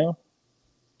currently right now.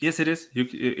 Yes, it is.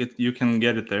 You can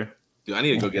get it there. Dude, I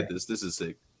need to go get this. This is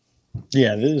sick.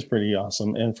 Yeah, this is pretty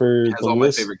awesome. And for It has all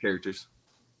my favorite characters.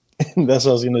 That's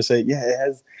what I was going to say. Yeah, it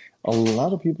has a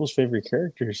lot of people's favorite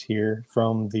characters here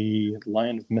from the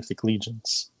line of Mythic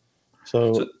Legions.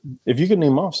 So if you could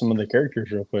name off some of the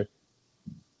characters real quick.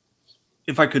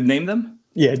 If I could name them?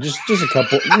 Yeah, just a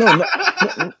couple. No,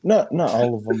 not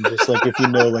all of them. Just like if you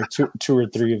know like two or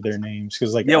three of their names,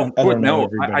 because like Yeah, I don't know no,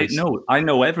 everybody's. I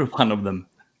know every one of them.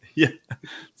 Yeah.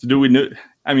 So do we know?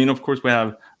 I mean, of course, we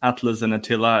have Atlas and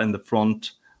Attila in the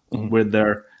front, with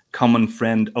their common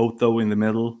friend Otho in the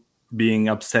middle, being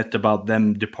upset about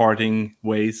them departing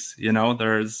ways. You know,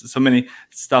 there's so many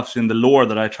stuffs in the lore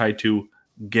that I try to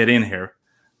get in here,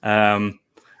 and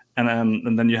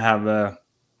then you have the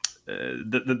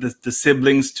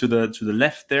siblings to the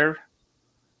left there,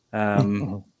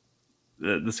 the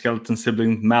skeleton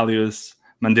siblings Malleus,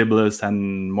 Mandibulus,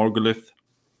 and Morgulith.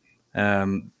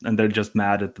 And they're just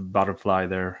mad at the butterfly.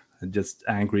 They're just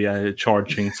angry,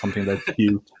 charging something that's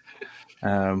cute.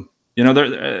 You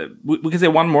know, we can say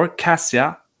one more.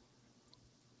 Cassia.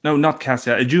 No, not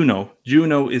Cassia. Juno.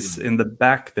 Juno is in the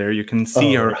back there. You can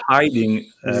see her hiding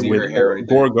with right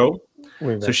Gorgo.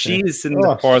 So she's in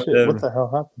the part. What the hell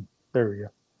happened? There we go.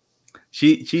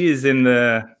 She is in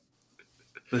the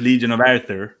Legion of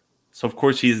Arthur. So of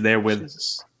course she's there with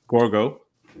Gorgo.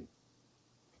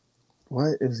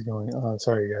 What is going on?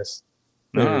 Sorry, guys.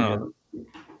 No.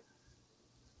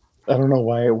 I don't know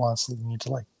why it wants me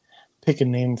to like pick a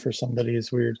name for somebody. It's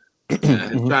weird. Yeah,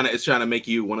 it's trying to make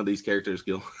you one of these characters,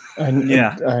 Gil. I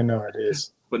know it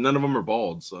is. But none of them are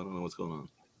bald, so I don't know what's going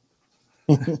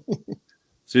on.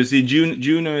 So you see,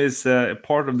 Juno is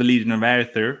part of the Legion of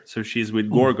Arthur, so she's with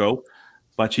Gorgo,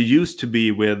 but she used to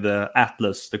be with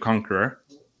Atlas, the Conqueror.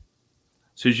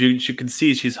 So you can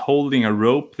see she's holding a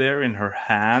rope there in her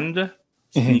hand,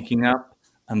 sneaking up,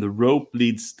 and the rope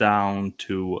leads down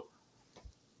to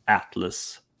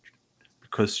Atlas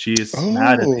because she is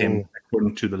mad at him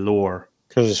according to the lore.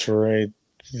 Because it's right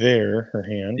there, her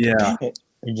hand. Yeah.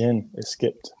 Again, it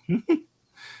skipped.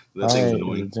 That thing's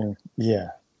annoying. Yeah.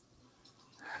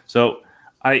 So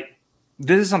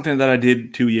this is something that I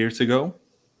did 2 years ago.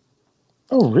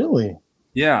 Oh, really?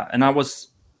 Yeah, and I was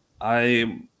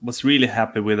really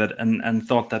happy with it and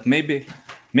thought that maybe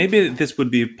this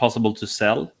would be possible to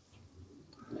sell.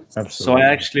 Absolutely. So I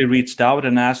actually reached out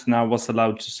and asked, and I was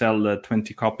allowed to sell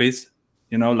 20 copies,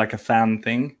 you know, like a fan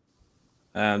thing.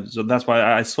 So that's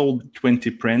why I sold 20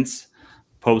 prints,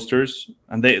 posters,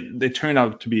 and they turned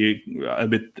out to be a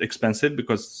bit expensive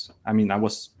because, I mean, I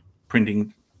was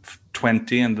printing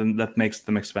 20, and then that makes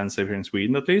them expensive here in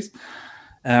Sweden, at least.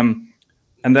 And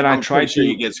then I tried to.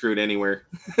 You get screwed anywhere.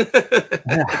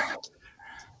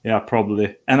 Yeah,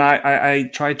 probably. And I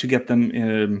tried to get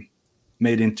them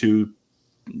made into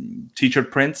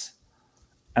t-shirt prints,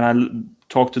 and I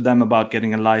talked to them about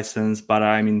getting a license, but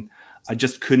I mean, I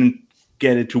just couldn't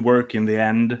get it to work in the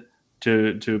end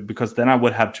because then I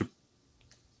would have to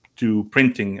do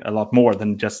printing a lot more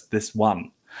than just this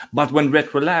one. But when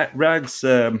Retro Rags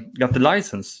got the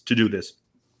license to do this,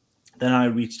 then I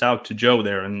reached out to Joe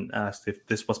there and asked if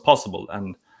this was possible,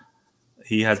 and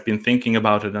he has been thinking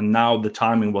about it, and now the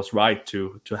timing was right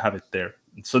to have it there.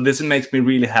 So this makes me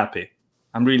really happy.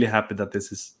 I'm really happy that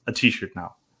this is a t-shirt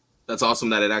now. That's awesome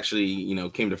that it actually, you know,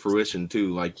 came to fruition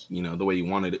too, like, you know, the way you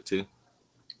wanted it to.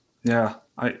 Yeah,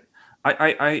 I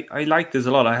like this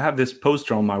a lot. I have this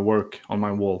poster on my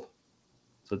wall.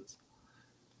 So it's...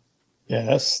 Yeah,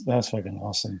 that's fucking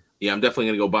awesome. Yeah, I'm definitely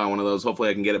gonna go buy one of those. Hopefully,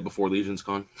 I can get it before Legion's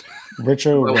Con.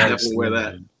 Retro I'll Rags definitely wear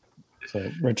that.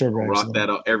 So Retro I'll Rags rock that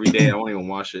out every day. I won't even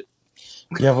wash it.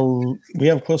 We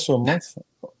have close to a month.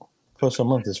 Close to a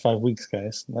month is 5 weeks,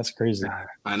 guys. That's crazy.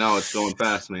 I know it's going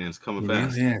fast, man. It's coming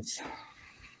fast. Yes.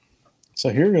 So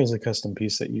here goes a custom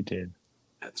piece that you did.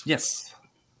 That's Yes.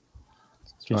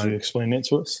 Could you explain it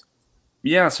to us?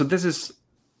 Yeah, so this is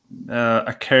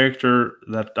a character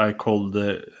that I called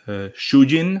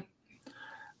Shujin,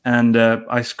 and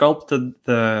I sculpted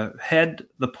the head,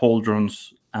 the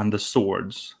pauldrons, and the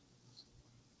swords.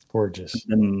 Gorgeous.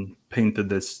 And painted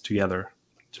this together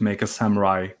to make a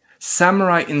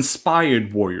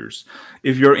samurai-inspired warriors.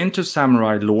 If you're into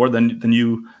samurai lore, then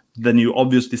you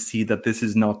obviously see that this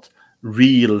is not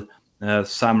real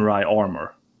samurai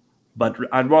armor. But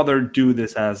I'd rather do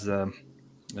this as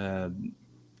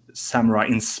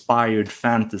samurai-inspired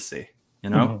fantasy. You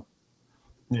know?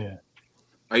 Mm-hmm. Yeah.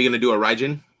 Are you gonna do a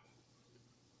Raijin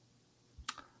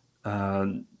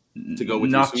To go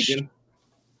with your Suijin?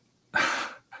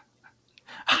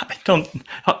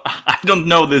 I don't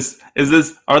know this.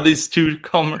 Are these two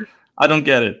common? I don't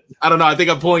get it. I don't know. I think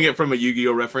I'm pulling it from a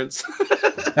Yu-Gi-Oh reference.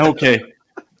 Okay.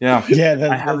 Yeah. Yeah,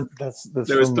 that's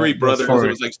there was three brothers. story.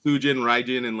 It was like Sujin,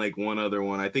 Raijin, and like one other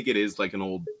one. I think it is like an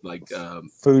old like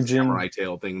Fujin, samurai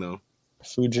tale thing though.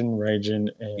 Fujin, Raijin,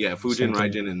 and Yeah, Fujin, something.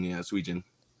 Raijin, and Suijin.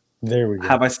 There we go.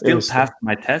 Have I still passed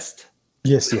my test?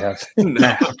 Yes, you have.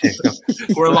 No. Okay. Go.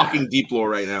 We're unlocking deep lore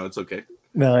right now. It's okay.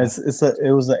 No,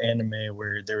 it was an anime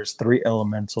where there was 3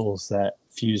 elementals that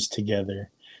fused together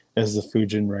as the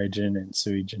Fujin, Raijin, and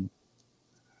Suijin.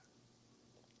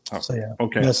 Oh, So yeah,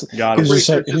 okay. it Got it. was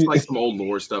It's just like some old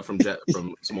lore stuff from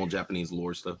some old Japanese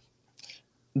lore stuff.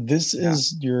 This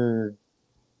is your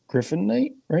Griffin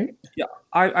Knight, right? Yeah,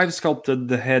 I've sculpted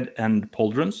the head and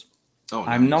pauldrons. Oh,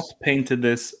 I'm not nice. painted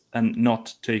this and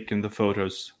not taken the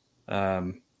photos.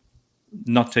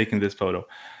 Not taking this photo.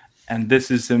 And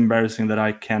this is embarrassing that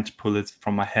I can't pull it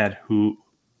from my head. Who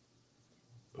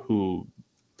To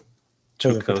the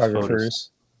took those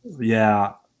photographers. photos?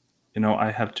 Yeah,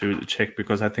 I have to check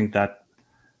because I think that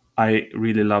I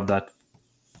really love that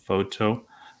photo,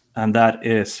 and that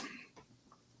is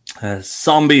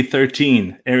Zombie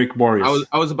 13, Eric Boris.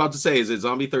 I was about to say, is it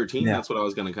Zombie 13? Yeah. That's what I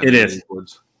was gonna kind It of is. lean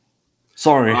towards.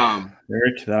 Sorry,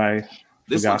 Eric, that I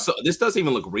This forgot. this doesn't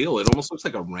even look real. It almost looks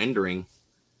like a rendering.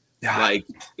 Yeah. Like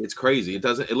it's crazy. It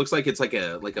doesn't. It looks like it's like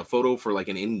a photo for like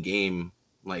an in-game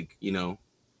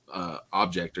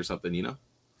object or something. Yeah,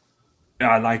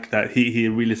 I like that. He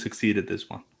really succeeded this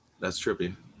one. That's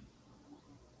trippy.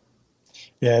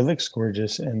 Yeah, it looks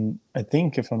gorgeous, and I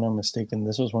think if I'm not mistaken,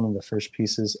 this was one of the first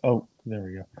pieces. Oh, there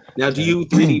we go. Now, do you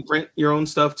 3D print your own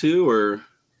stuff too, or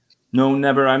No,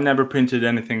 never. I've never printed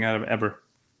anything out of ever.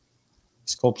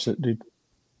 Sculpts it, dude.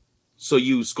 so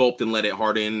you sculpt and let it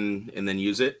harden and then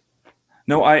use it?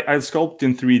 No, I sculpt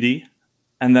in 3D,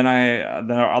 and then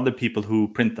there are other people who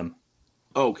print them.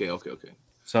 Oh, okay.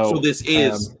 So this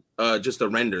is just a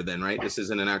render, then, right? This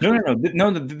isn't an actual. No.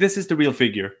 This is the real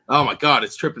figure. Oh my god,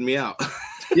 it's tripping me out.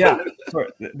 Yeah,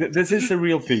 this is the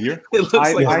real figure. It looks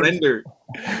like a render.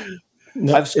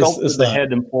 No, I've sculpted it's the not.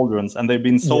 head and pauldrons, and they've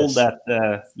been sold Yes.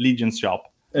 at Legion's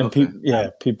shop. And Okay.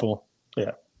 people.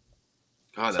 Yeah,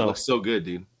 God, that So- looks so good,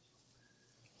 dude.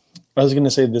 I was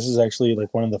gonna say this is actually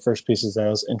like one of the first pieces that I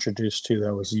was introduced to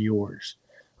that was yours,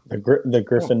 the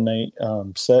Griffin Knight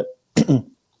set, and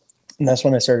that's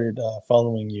when I started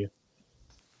following you.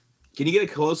 Can you get a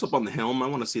close up on the helm? I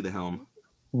want to see the helm.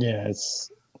 Yeah,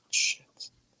 it's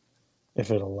shit.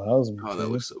 If it allows me. Oh, to. that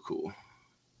looks so cool.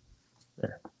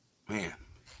 There. Man,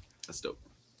 that's dope.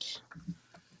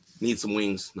 Need some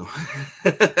wings. No.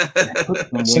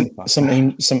 Some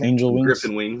angel wings.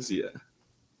 Griffin wings, yeah.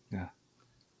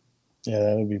 Yeah,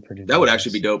 that would be pretty. That would badass.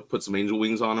 actually be dope. Put some angel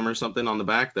wings on them or something on the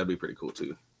back. That'd be pretty cool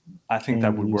too. I think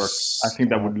that would work. I think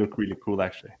that would look really cool,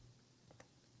 actually.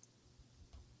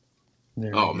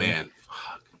 There Oh we go. man.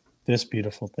 Fuck. This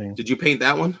beautiful thing. Did you paint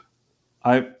that one?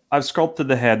 I've sculpted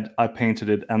the head. I painted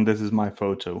it, and this is my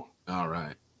photo. All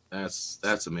right. That's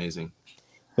amazing.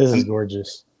 This is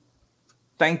gorgeous.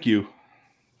 Thank you.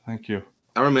 I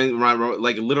remember,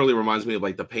 like, it literally reminds me of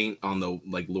like the paint on the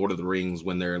like Lord of the Rings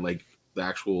when they're like the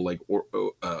actual like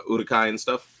Urukai and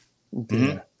stuff.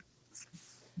 Yeah.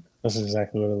 That's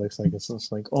exactly what it looks like. It's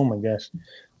just like, oh my gosh,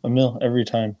 Emil, every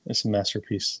time it's a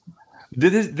masterpiece.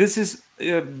 This is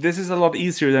a lot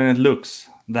easier than it looks.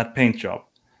 That paint job.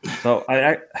 So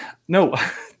I no,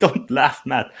 don't laugh,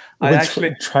 Matt. I Which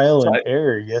actually trial and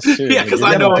error, yes, sir. Yeah, because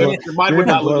I know mine would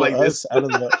not look like this. Out of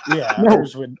the, yeah, No,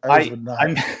 ours would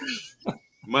not.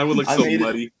 Mine would look I so made it-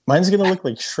 muddy. Mine's gonna look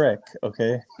like Shrek.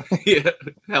 Okay. Yeah,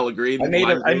 hella green. I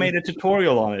made a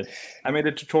tutorial on it.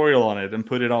 And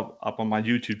put it up on my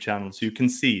YouTube channel, so you can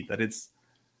see that it's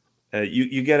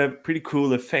you get a pretty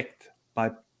cool effect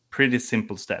by pretty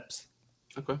simple steps.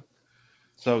 Okay.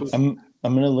 So I'm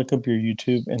gonna look up your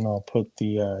YouTube and I'll put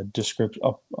the description.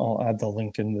 I'll add the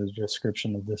link in the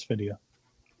description of this video.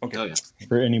 Okay. Oh yeah.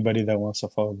 for anybody that wants to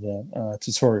follow the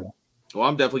tutorial. Well,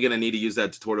 I'm definitely gonna need to use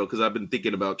that tutorial because I've been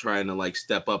thinking about trying to like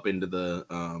step up into the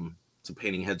to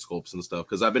painting head sculpts and stuff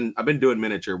because I've been doing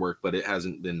miniature work, but it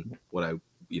hasn't been what I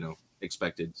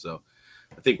expected. So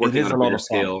I think working on a bigger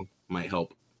scale might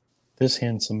help. This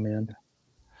handsome man.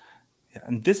 Yeah,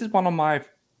 and this is one of my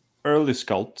early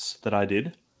sculpts that I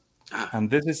did, and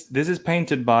this is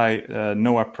painted by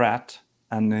Noah Pratt,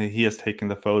 and he has taken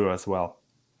the photo as well.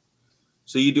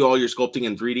 So you do all your sculpting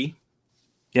in 3D?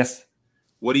 Yes.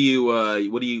 What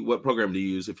program do you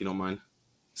use if you don't mind?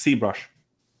 ZBrush.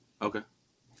 Okay.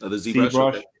 The ZBrush.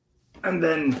 Okay. And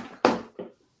then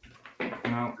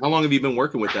how long have you been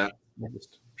working with that?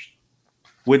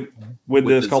 With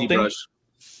the sculpting? ZBrush.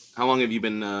 How long have you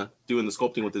been doing the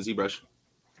sculpting with the ZBrush?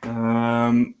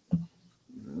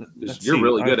 You're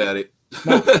really good at it.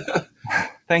 No.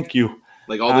 Thank you.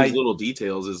 Like all those little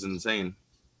details is insane.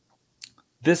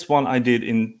 This one I did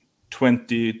in 2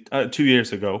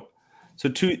 years ago. So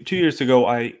two years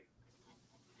ago,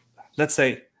 let's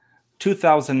say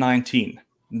 2019.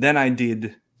 Then I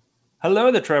did.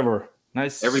 Hello there, Trevor.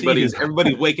 Nice. Everybody's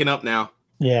waking up now.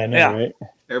 Yeah, I know, right?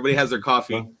 Everybody has their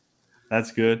coffee.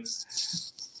 That's good.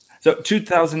 So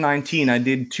 2019, I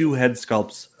did 2 head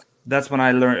sculpts. That's when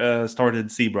I started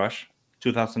ZBrush.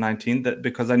 2019,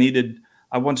 because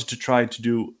I wanted to try to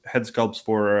do head sculpts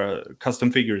for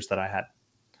custom figures that I had.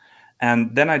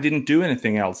 And then I didn't do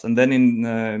anything else. And then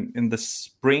in the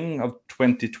spring of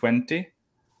 2020,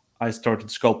 I started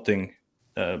sculpting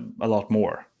a lot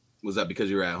more. Was that because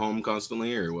you were at home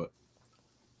constantly, or what?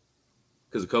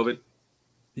 Because of COVID?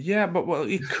 Yeah, but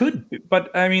it could be. But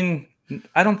I mean,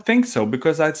 I don't think so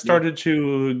because I started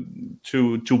to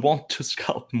want to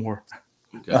sculpt more.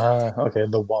 Okay,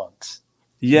 the want.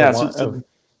 Yeah, the want of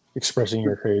expressing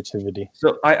your creativity.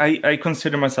 So I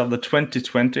consider myself the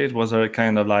 2020. It was a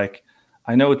kind of like.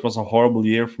 I know it was a horrible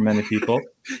year for many people.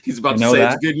 He's about to say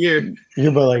it's a good year. Yeah,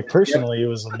 but like personally, It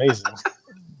was amazing.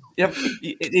 Yep,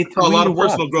 it a lot of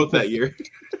personal growth that year.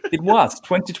 It was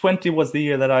 2020 was the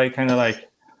year that I kind of like.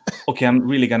 Okay, I'm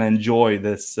really gonna enjoy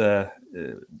this.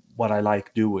 What I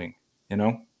like doing,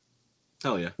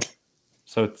 Hell yeah.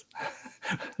 So it's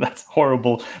that's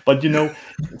horrible, but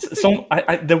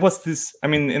there was this. I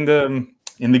mean,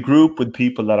 in the group with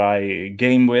people that I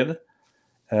game with.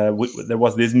 There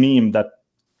was this meme that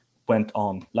went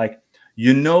on like,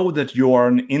 that you are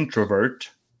an introvert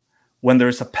when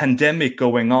there's a pandemic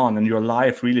going on and your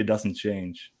life really doesn't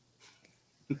change.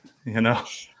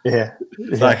 Yeah.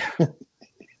 Like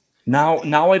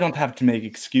now I don't have to make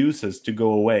excuses to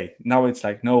go away. Now it's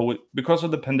like, no, because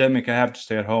of the pandemic, I have to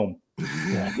stay at home.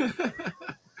 Yeah.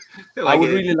 I would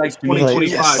really like to 2025.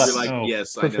 Yes, you're like, no.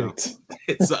 Yes, perfect.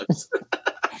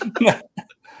 I know.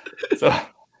 It sucks.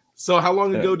 So how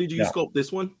long ago did you sculpt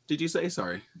this one? Did you say?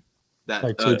 Sorry. That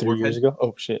like 2-3 years ago?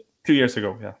 Oh shit. 2 years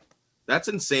ago, yeah. That's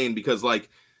insane because like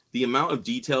the amount of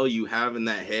detail you have in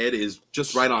that head is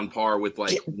just right on par with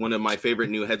like one of my favorite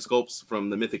new head sculpts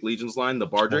from the Mythic Legions line, the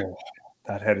Bardric. Oh,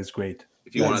 that head is great.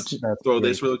 If you want to throw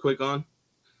this really quick on.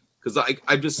 Because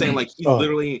I'm just saying like he's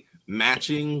literally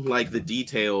matching like the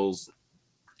details,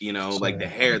 like the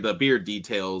hair, the beard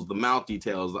details, the mouth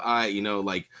details, the eye,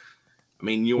 like I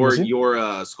mean, your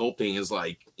sculpting is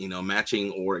like,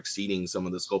 matching or exceeding some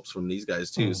of the sculpts from these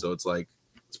guys too. So it's like,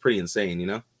 it's pretty insane,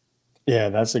 Yeah,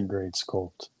 that's a great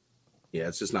sculpt. Yeah,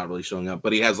 it's just not really showing up.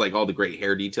 But he has like all the great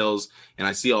hair details. And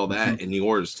I see all that in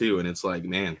yours too. And it's like,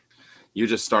 man, you're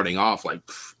just starting off like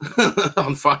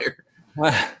on fire.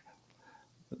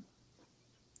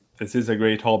 This is a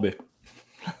great hobby.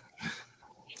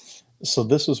 So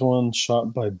this was one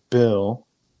shot by Bill,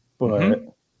 but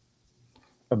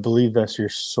I believe that's your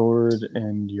sword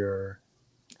and your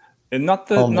not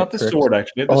the sword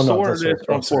actually. The sword is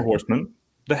from 4 Horsemen.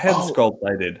 The head sculpt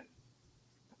I did.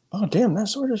 Oh damn, that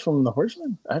sword is from the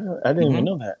Horsemen. I didn't even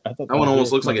know that. I thought that one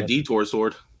almost looks like a detour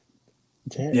sword.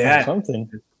 Yeah, something.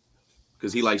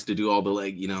 Because he likes to do all the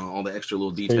all the extra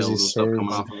little details and stuff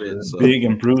coming off of it. So. Big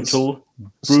and brutal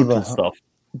stuff.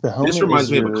 This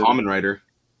reminds me of a Common Rider.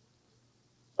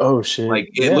 Oh shit! Like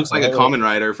it looks like a Common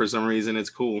Rider for some reason. It's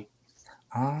cool.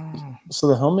 So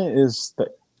the helmet is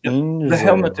the angel. The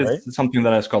helmet right? is something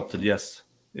that I sculpted. Yes,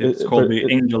 it's called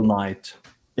the Angel Knight.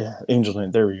 Yeah, Angel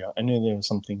Knight. There we go. I knew there was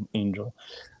something angel.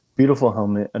 Beautiful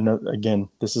helmet. Again,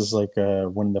 this is like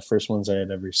one of the first ones I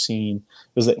had ever seen.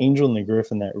 It was the angel and the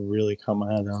griffin that really caught my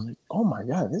eye. And I was like, oh my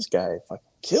god, this guy fucking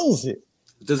kills it.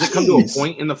 Does it come to a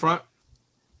point in the front?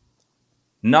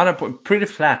 Not a point. Pretty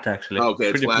flat, actually. Oh, okay,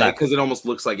 it's flat because it almost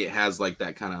looks like it has like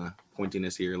that kind of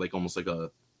pointiness here, like almost like a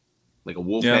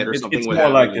wolf head or something. It's more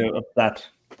like a flat.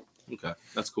 Okay,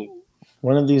 that's cool.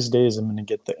 One of these days, I'm going to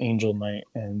get the Angel Knight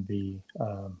and the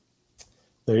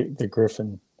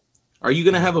Griffin. Are you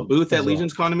going to have a booth at As well.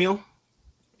 Legion's Con, Emil?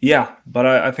 Yeah, but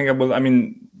I think I will. I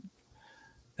mean,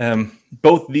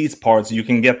 both these parts you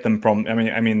can get them from.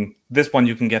 I mean, this one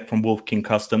you can get from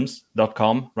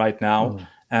wolfkingcustoms.com right now,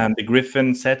 and the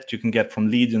Griffin set you can get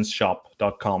from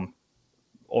legionsshop.com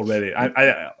already.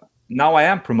 Now I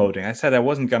am promoting. I said I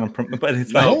wasn't gonna promote, but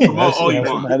it's No, promote all you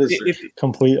want. That is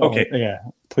complete. Okay. Yeah,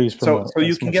 please promote. So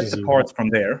you can get the parts from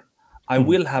there. I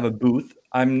will have a booth.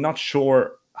 I'm not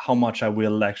sure how much I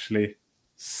will actually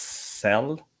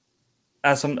sell.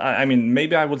 I mean,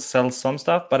 maybe I will sell some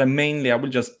stuff, but I will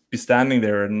just be standing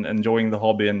there and enjoying the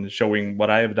hobby and showing what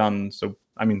I have done. So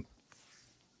I mean,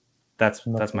 that's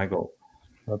my goal.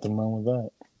 Nothing wrong with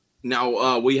that.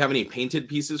 Now, will you have any painted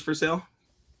pieces for sale?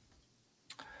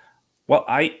 Well,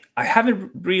 I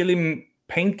haven't really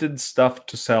painted stuff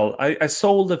to sell. I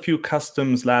sold a few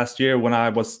customs last year when I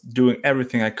was doing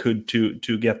everything I could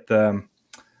to get the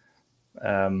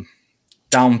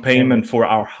down payment for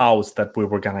our house that we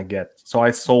were gonna get. So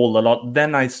I sold a lot.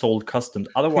 Then I sold customs.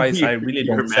 Otherwise, I really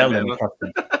don't sell any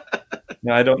customs.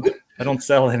 No, I don't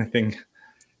sell anything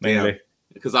mainly.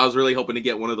 Because I was really hoping to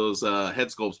get one of those head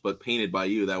sculpts, but painted by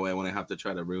you. That way, I wouldn't have to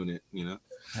try to ruin it. You know.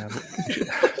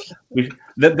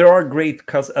 There are great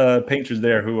painters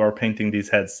there who are painting these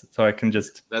heads, so I can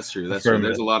just. That's true. That's true.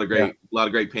 There's a lot of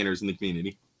great painters in the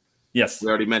community. Yes, we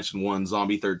already mentioned one,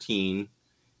 Zombie 13.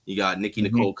 You got Nikki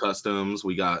Nicole Customs.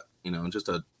 We got just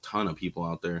a ton of people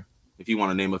out there. If you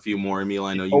want to name a few more, Emil,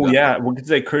 I know you. We could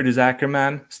say Curtis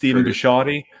Ackerman, Stephen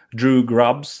Bisciotti, Drew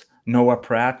Grubbs, Noah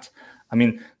Pratt. I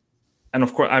mean, and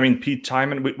of course, Pete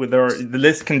Timon. The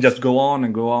list can just go on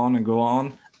and go on and go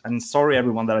on. And sorry,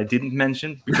 everyone, that I didn't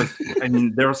mention, because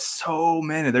there are so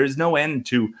many. There is no end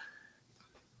to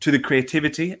the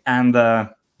creativity and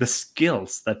the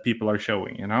skills that people are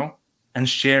showing, and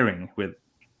sharing with.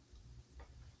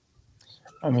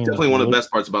 Definitely one of the best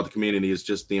parts about the community is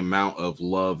just the amount of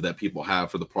love that people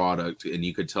have for the product, and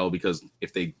you could tell because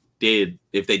if they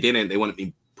didn't, they wouldn't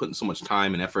be putting so much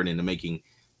time and effort into making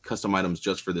custom items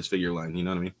just for this figure line. You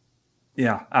know what I mean?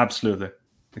 Yeah, absolutely.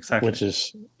 Exactly. Which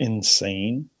is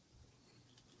insane.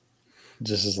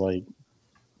 Just is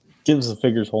gives the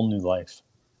figures whole new life.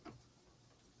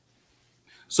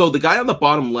 So the guy on the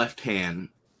bottom left hand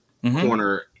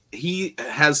corner, he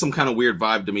has some kind of weird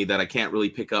vibe to me that I can't really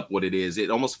pick up what it is. It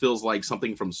almost feels like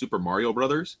something from Super Mario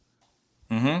Brothers.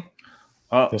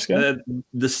 This guy?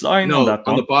 The sign on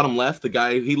the bottom left, the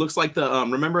guy, he looks like the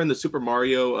remember in the Super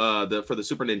Mario for the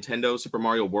Super Nintendo Super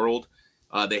Mario World,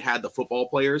 they had the football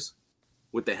players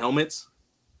with the helmets.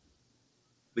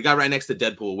 The guy right next to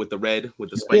Deadpool with the red, with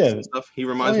the spikes and stuff. He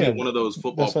reminds me of one of those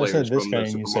football players from the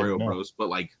Super Mario Bros,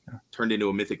 but turned into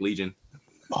a Mythic Legion.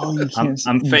 Oh, you can't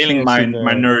I'm failing my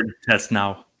nerd test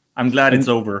now. I'm glad it's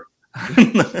over.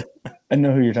 I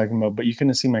know who you're talking about, but you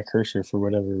couldn't see my cursor for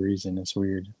whatever reason. It's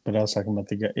weird. But I was talking about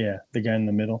the guy in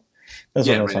the middle. That's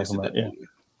what I was talking about.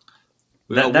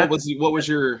 What was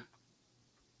your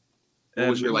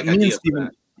idea for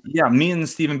that? Yeah, me and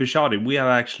Stephen Bisciotti, we have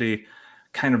actually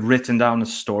kind of written down a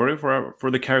story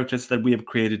for the characters that we have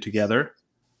created together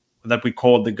that we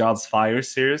called the God's Fire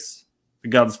series. The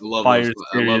God's Fire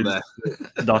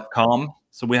series.com.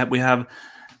 So we have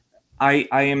I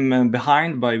am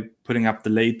behind by putting up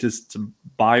the latest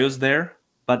bios there,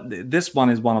 but this one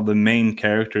is one of the main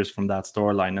characters from that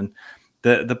storyline. And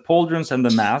the pauldrons and the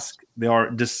mask, they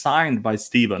are designed by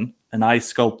Stephen and I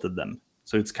sculpted them.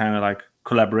 So it's kind of like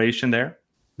collaboration there.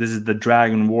 This is the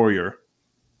Dragon Warrior.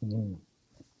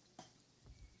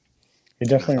 It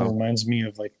definitely reminds me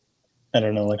of an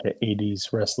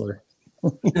 80s wrestler.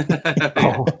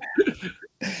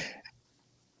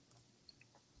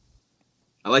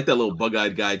 I like that little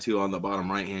bug-eyed guy too on the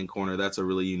bottom right-hand corner. That's a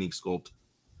really unique sculpt.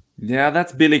 Yeah,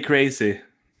 that's Billy Crazy.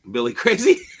 Billy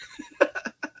Crazy?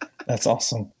 That's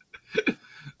awesome.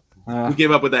 Who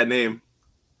came up with that name?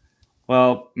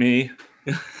 Well, me.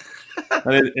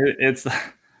 It's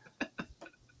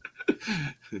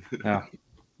yeah.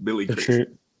 Billy Crazy.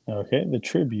 Okay, the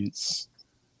tributes.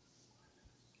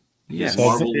 Yeah, so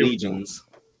Marvel Legions.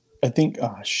 I think.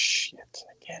 Oh shit!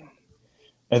 Again.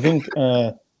 I think.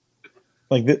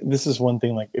 This is one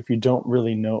thing. If you don't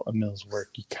really know Emil's work,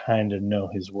 you kind of know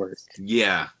his work.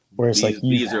 Yeah. Whereas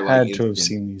you had to have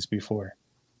seen these before.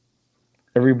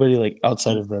 Everybody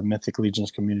outside of the Mythic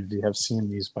Legions community have seen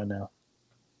these by now.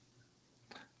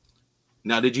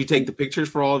 Now, did you take the pictures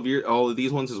for all of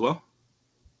these ones as well?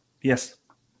 Yes.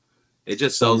 It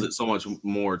just sells it so much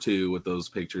more too with those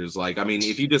pictures. Like, I mean,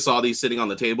 if you just saw these sitting on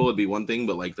the table, it'd be one thing,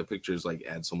 but like the pictures like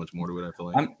add so much more to it. I feel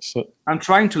like I'm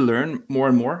trying to learn more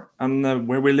and more. And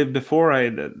where we lived before,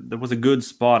 there was a good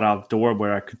spot outdoor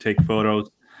where I could take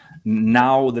photos.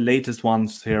 Now the latest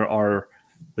ones here are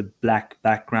with black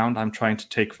background. I'm trying to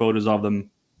take photos of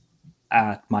them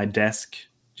at my desk.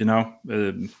 Yeah.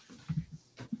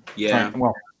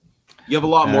 Well, you have a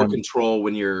lot more control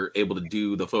when you're able to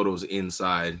do the photos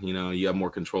inside. You have more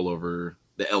control over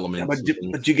the elements.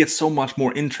 But you get so much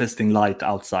more interesting light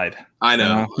outside. I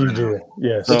know. You do.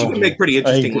 Yes. But you can make pretty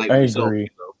interesting light yourself. Agree.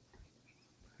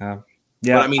 Yeah.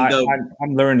 But, I mean,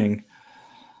 I'm learning.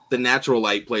 The natural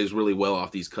light plays really well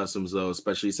off these customs, though,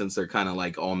 especially since they're kind of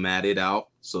like all matted out.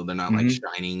 So they're not like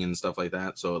shining and stuff like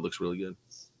that. So it looks really good.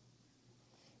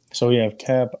 So we have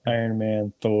Cap, Iron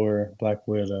Man, Thor, Black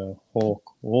Widow, Hulk,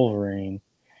 Wolverine,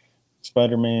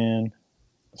 Spider-Man.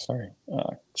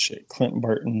 Clint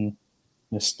Barton,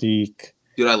 Mystique.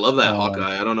 Dude, I love that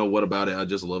Hawkeye. I don't know what about it. I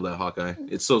just love that Hawkeye.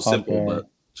 It's so simple, but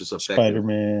just effective.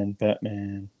 Spider-Man,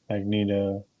 Batman,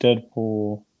 Magneto,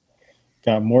 Deadpool.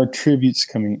 Got more tributes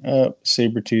coming up.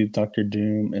 Sabretooth, Doctor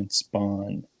Doom, and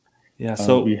Spawn. Yeah,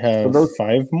 so we have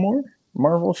 5 more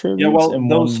Marvel tributes. Yeah, well,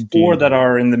 and those 4 one that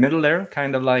are in the middle there,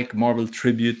 kind of like Marvel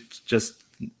tribute,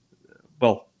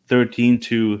 13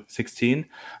 to 16.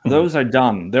 Those are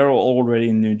done. They're already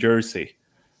in New Jersey.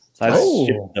 So I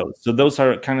shipped those. So those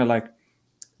are kind of like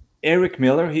Eric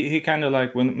Miller. He kind of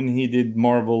like when he did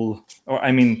Marvel,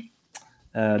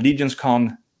 Legion's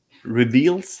Con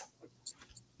reveals.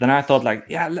 Then I thought like,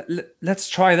 let's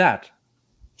try that,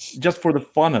 just for the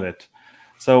fun of it.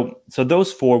 So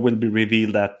those 4 will be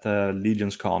revealed at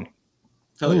Legion's Con.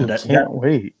 Can't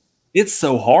wait. It's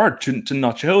so hard to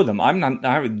not show them.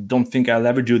 I don't think I'll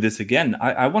ever do this again.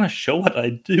 I want to show what I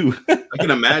do. I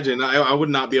can imagine. I would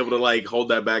not be able to like hold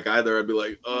that back either. I'd be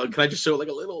like, can I just show like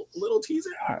a little teaser?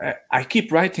 I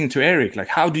keep writing to Eric like,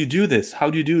 how do you do this?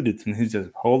 How do you do this? And he's just,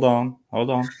 hold on.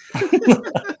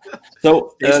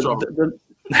 So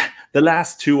the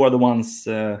last 2 are the ones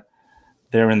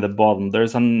there in the bottom.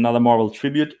 There's another Marvel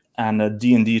tribute and a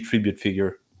D&D tribute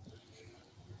figure.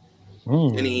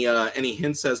 Any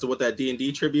hints as to what that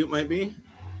D&D tribute might be?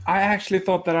 I actually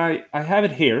thought that I have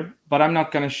it here, but I'm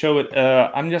not going to show it.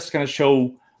 I'm just going to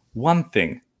show one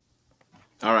thing.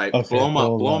 All right, okay,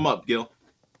 blow them up, Gil.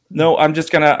 No, I'm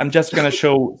just gonna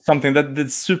show something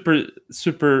that's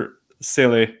super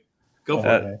silly. Go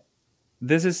for it.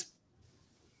 This is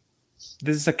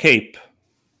a cape.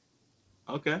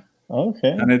 Okay.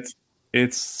 And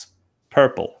it's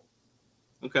purple.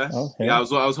 Okay. Yeah, I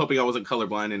was hoping I wasn't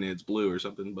colorblind and it's blue or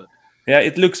something, but yeah,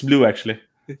 it looks blue actually.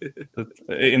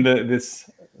 In this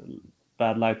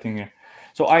bad lighting here.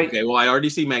 So I already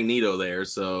see Magneto there.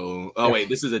 So wait,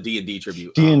 this is a D&D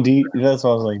tribute. D&D. That's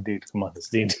why I was like, dude, come on, it's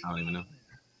D&D. I don't even know.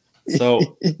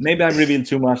 So maybe I revealed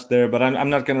too much there, but I'm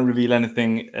not going to reveal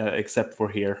anything except for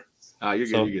here. You're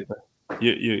good. You're good.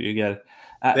 You get it.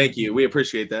 Thank you. We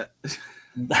appreciate that.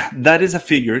 That is a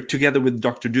figure together with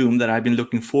Dr. Doom that I've been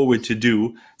looking forward to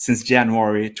do since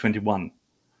January 21.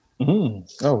 Oh,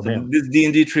 damn. This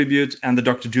D&D tribute and the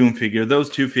Dr. Doom figure, those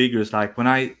 2 figures, like when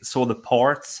I saw the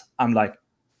parts, I'm like,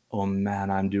 oh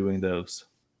man, I'm doing those.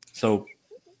 So,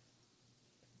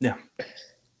 yeah.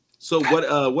 So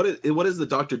what is the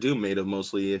Dr. Doom made of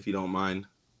mostly, if you don't mind?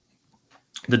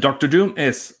 The Dr. Doom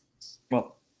is,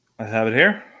 well, I have it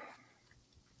here.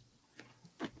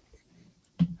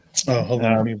 Oh, hold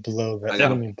on. Let me blow that.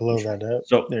 Let me blow that up.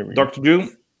 So, Dr.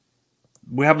 Doom,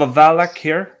 we have a Valak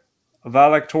here. A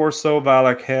Valak torso,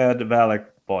 Valak head, Valak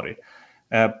body.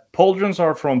 Pauldrons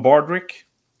are from Bardrick,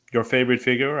 your favorite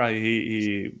figure.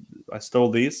 I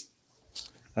stole these.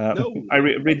 I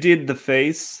redid the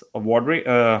face of Bardrick,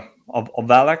 of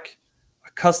Valak,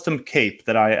 a custom cape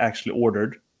that I actually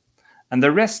ordered. And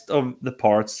the rest of the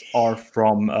parts are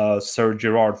from Sir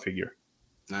Gerard figure.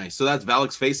 Nice. So that's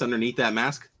Valak's face underneath that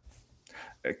mask?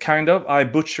 Kind of. I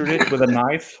butchered it with a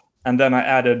knife, and then I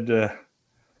added...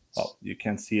 well, you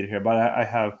can't see it here, but I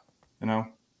have,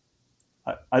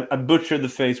 I butchered the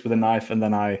face with a knife, and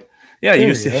then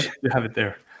you have it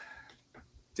there.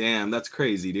 Damn, that's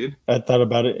crazy, dude. I thought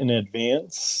about it in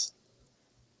advance.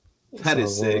 That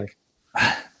is sick.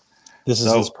 This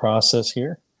is his process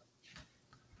here.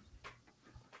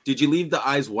 Did you leave the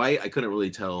eyes white? I couldn't really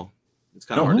tell. It's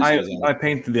kind of hard to see. I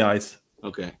painted the eyes.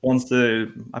 Okay.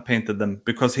 I painted them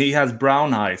because he has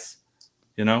brown eyes,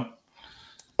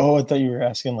 Oh, I thought you were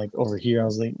asking like over here. I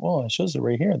was like, well, it shows it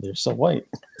right here. They're so white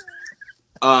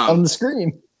on the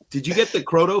screen. Did you get the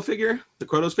Kratos figure? The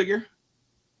Kratos figure?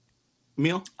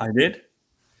 Emil? I did.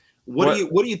 What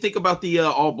do you think about the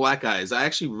all black eyes? I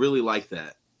actually really like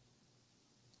that.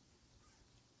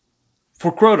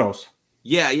 For Kratos.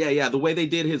 Yeah. The way they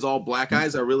did his all black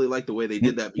eyes, I really like the way they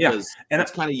did that because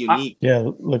it's kind of unique.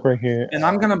 Look right here. And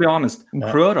I'm gonna be honest,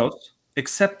 Kratos,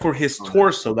 except for his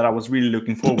torso that I was really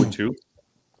looking forward to.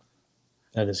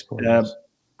 That is cool.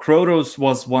 Kratos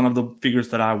was one of the figures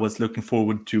that I was looking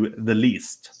forward to the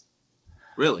least.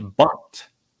 Really? But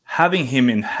having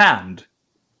him in hand,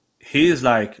 he is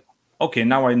like, okay,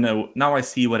 now I know. Now I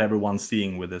see what everyone's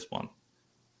seeing with this one.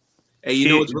 Hey, you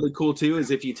know what's really cool too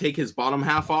is if you take his bottom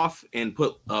half off and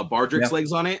put Bardrick's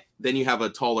legs on it, then you have a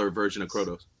taller version of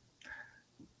Kratos.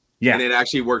 Yeah, and it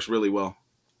actually works really well.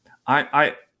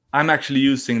 I'm actually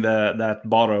using that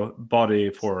body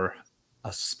for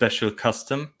a special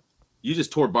custom. You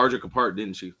just tore Bardrick apart,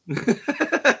 didn't you?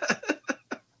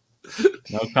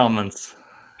 No comments.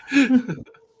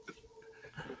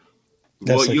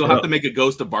 Well, you'll have to make a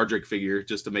Ghost of Bardrick figure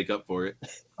just to make up for it.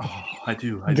 Oh, I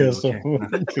do. Okay.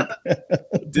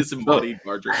 Disembodied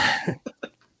Bardrick.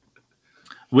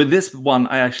 With this one,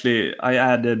 I actually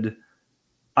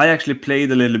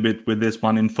played a little bit with this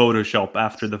one in Photoshop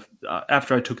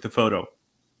after I took the photo.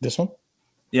 This one?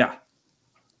 Yeah.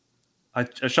 I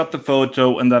shot the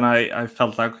photo and then I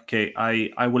felt like, okay,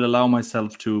 I will allow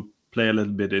myself to play a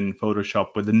little bit in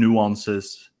Photoshop with the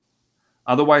nuances.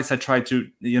 Otherwise, I try to,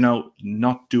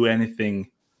 not do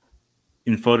anything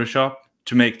in Photoshop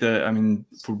to make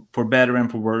for better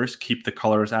and for worse, keep the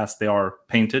colors as they are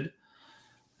painted.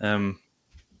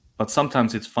 But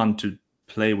sometimes it's fun to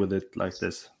play with it like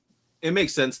this. It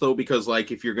makes sense, though, because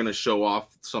if you're going to show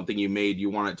off something you made, you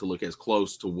want it to look as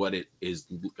close to what it is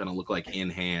going to look like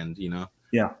in hand,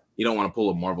 Yeah. You don't want to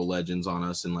pull a Marvel Legends on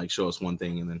us and, show us one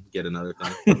thing and then get another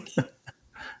thing.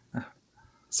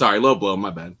 Sorry, low blow,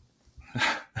 my bad.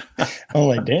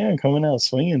 I'm damn, coming out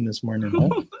swinging this morning,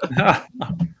 huh?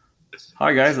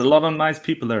 Hi, guys. A lot of nice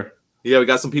people there. Yeah, we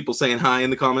got some people saying hi in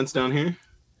the comments down here.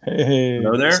 Hey,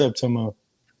 hello there. What's up, Tomo?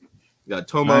 We got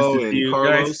Tomo and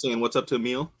Carlos saying what's up to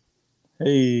Emil.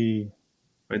 Hey.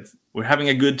 We're having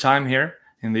a good time here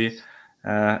in the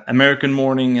American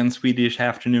morning and Swedish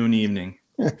afternoon, evening.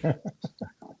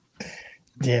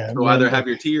 Yeah. So either have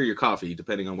your tea or your coffee,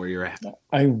 depending on where you're at.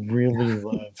 I really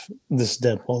love this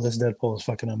Deadpool. This Deadpool is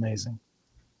fucking amazing.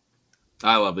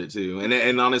 I love it too,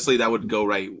 and honestly, that would go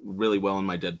really well on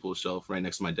my Deadpool shelf, right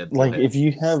next to my Deadpool. If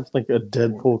you have a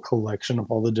Deadpool collection of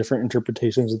all the different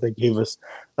interpretations that they gave us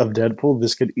of Deadpool,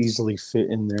 this could easily fit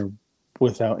in there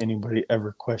without anybody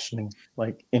ever questioning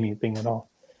anything at all.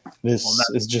 This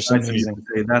is just amazing.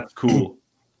 That's cool.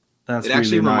 It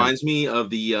actually reminds me of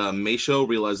the Meisho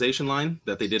realization line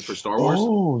that they did for Star Wars.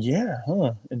 Oh, yeah.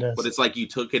 Huh. It does. But it's you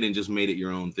took it and just made it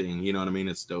your own thing. You know what I mean?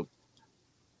 It's dope.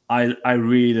 I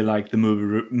really like the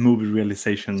movie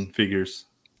realization figures.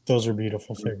 Those are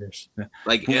beautiful figures. Yeah.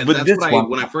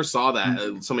 When I first saw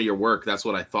that, some of your work, that's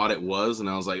what I thought it was. And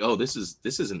I was like, oh, this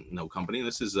isn't no company.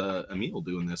 This is Emil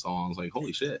doing this all. I was like,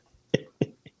 holy shit.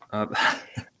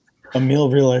 Emil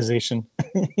realization.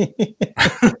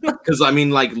 Because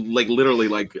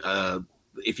literally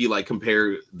if you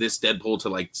compare this Deadpool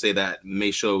to say that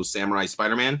Meisho Samurai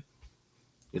Spider-Man,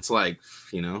 it's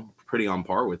pretty on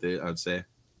par with it, I'd say.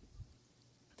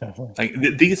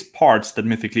 Definitely. These parts that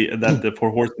that the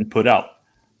Four Horsemen put out,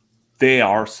 they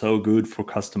are so good for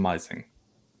customizing.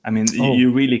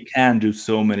 You really can do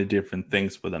so many different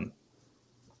things with them.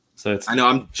 So I know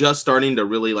I'm just starting to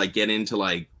really get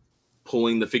into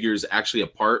pulling the figures actually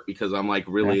apart because I'm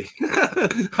really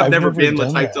I've never been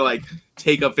the type to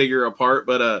take a figure apart,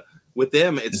 but with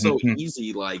them it's so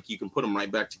easy. You can put them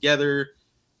right back together.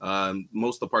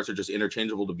 Most of the parts are just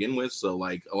interchangeable to begin with, so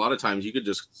a lot of times you could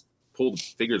just pull the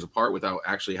figures apart without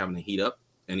actually having to heat up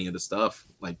any of the stuff,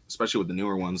 especially with the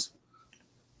newer ones.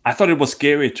 I thought it was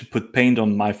scary to put paint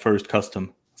on my first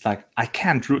custom. It's I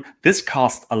can't this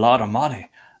cost a lot of money.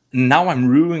 Now I'm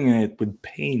ruining it with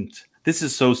paint. This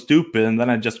is so stupid. And then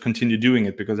I just continue doing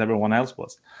it because everyone else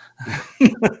was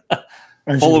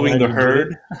following the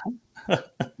herd.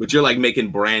 But you're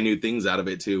making brand new things out of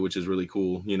it too, which is really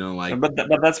cool.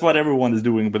 But that's what everyone is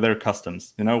doing with their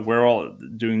customs. We're all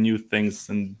doing new things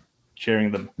and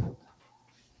sharing them.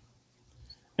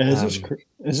 And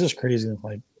it's just crazy.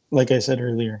 Like I said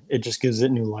earlier, it just gives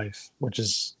it new life,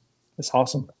 it's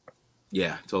awesome.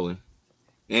 Yeah, totally.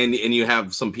 And you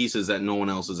have some pieces that no one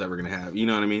else is ever going to have. You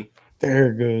know what I mean?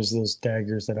 There goes those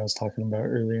daggers that I was talking about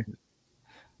earlier.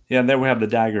 Yeah, there we have the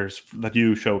daggers that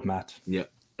you showed, Matt. Yeah.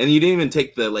 And you didn't even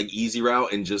take the easy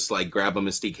route and just grab a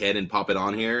Mystique head and pop it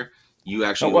on here. You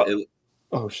actually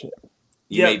shit.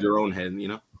 You made your own head,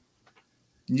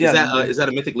 Yeah. Is that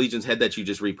a Mythic Legion's head that you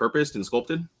just repurposed and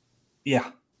sculpted?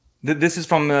 Yeah, this is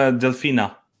from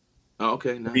Delphina. Oh,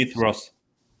 okay, nice. Ethros.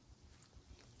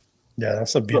 Yeah,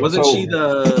 that's a beautiful.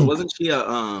 Wasn't she a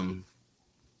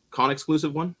con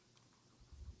exclusive one?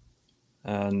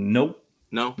 No.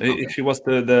 Okay. She was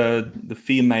the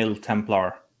female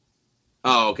Templar.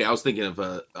 Oh, okay. I was thinking of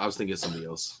somebody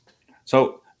else.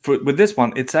 So with this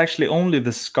one, it's actually only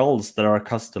the skulls that are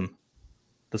custom.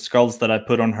 The skulls that I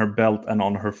put on her belt and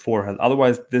on her forehead.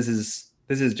 Otherwise, this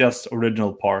is just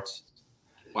original parts.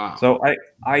 Wow. So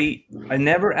I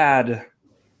never add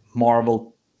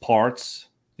Marvel parts.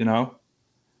 You know,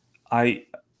 I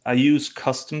use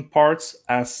custom parts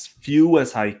as few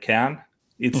as I can.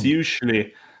 It's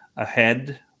usually a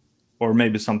head or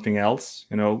maybe something else.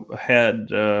 You know, a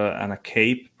head and a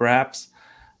cape, perhaps.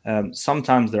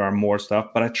 Sometimes there are more stuff,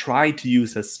 but I try to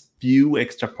use as few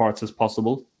extra parts as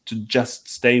possible to just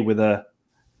stay with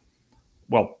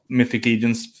Mythic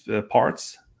Legion's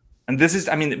parts. And this is,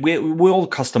 I mean, we all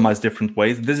customize different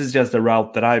ways. This is just a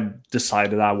route that I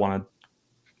decided I want to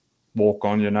walk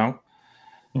on, you know.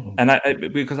 And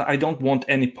because I don't want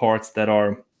any parts that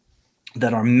are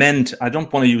meant. I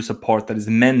don't want to use a part that is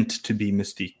meant to be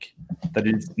Mystique, that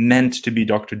is meant to be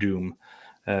Doctor Doom.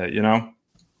 You know.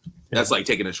 That's like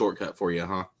taking a shortcut for you,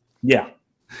 huh? Yeah.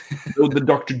 So the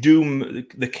Doctor Doom,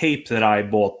 the cape that I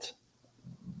bought,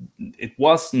 it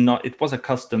was a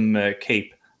custom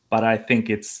cape, but I think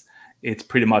it's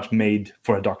pretty much made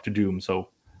for a Doctor Doom. So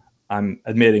I'm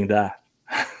admitting that.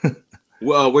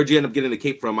 Well, where'd you end up getting the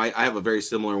cape from? I have a very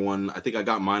similar one. I think I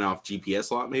got mine off GPS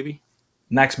lot, maybe.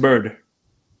 Max Bird.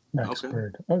 Max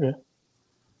Bird. Okay.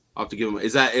 I'll have to give him.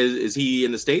 Is he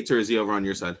in the States or is he over on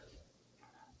your side?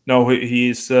 No,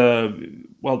 he's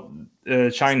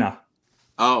China.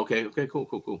 Oh, okay. Okay,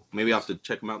 cool. Maybe I'll have to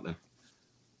check him out then.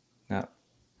 Yeah.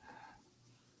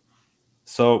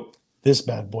 So this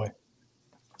bad boy,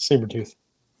 Sabretooth.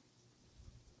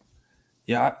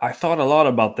 Yeah, I thought a lot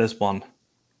about this one.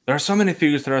 There are so many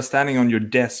figures that are standing on your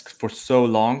desk for so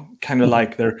long, kind of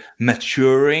like they're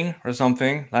maturing or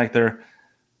something, like they're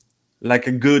like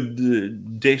a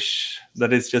good dish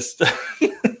that is just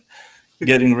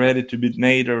getting ready to be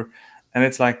made, and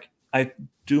it's like I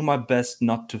do my best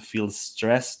not to feel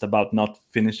stressed about not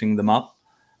finishing them up.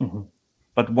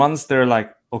 But once they're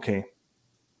like, okay,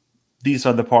 these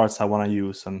are the parts I want to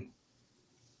use, and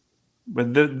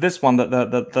with this one,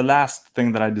 the last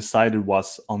thing that I decided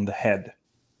was on the head.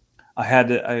 I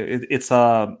had it's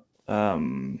a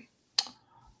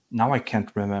now I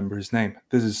can't remember his name.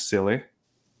 This is silly.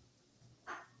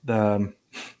 The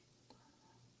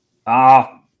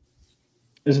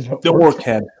Is it the orc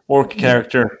head, orc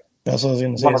character? That's what I was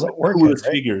going to say. One Is of it the orc coolest head,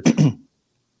 right? figures.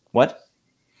 What?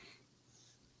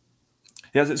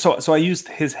 Yeah, so I used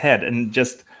his head and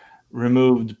just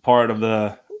removed part of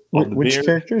the Which beard.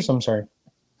 characters? I'm sorry.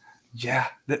 Yeah,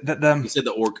 You said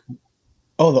the orc.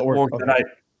 Oh, the orc. Okay. That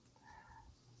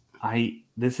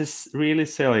this is really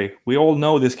silly. We all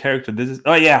know this character. This is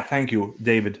thank you,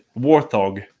 David.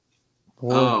 Warthog.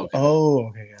 Okay.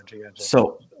 Gotcha.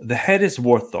 So the head is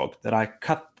Warthog that I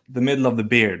cut the middle of the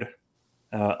beard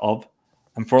of,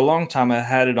 and for a long time I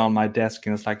had it on my desk,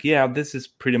 and it's like, yeah, this is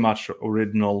pretty much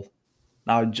original.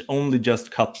 I only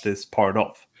just cut this part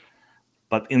off,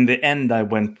 but in the end I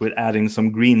went with adding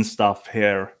some green stuff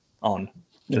here on.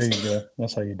 There you go.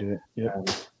 That's how you do it. Yep.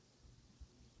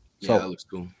 Yeah, that looks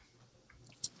cool.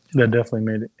 That definitely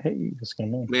made it. Hey, what's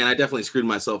going on? Man, I definitely screwed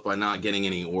myself by not getting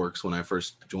any orcs when I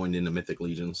first joined into Mythic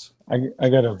Legions. I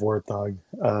got a Warthog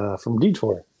from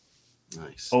Detour.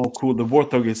 Nice. Oh, cool. The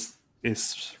Warthog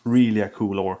is really a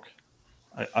cool orc.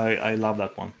 I love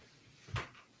that one.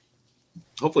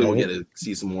 Hopefully we'll get to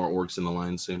see some more orcs in the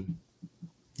line soon.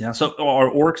 Yeah, so are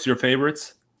orcs your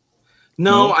favorites?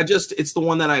 No, it's the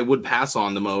one that I would pass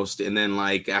on the most, and then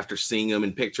like after seeing them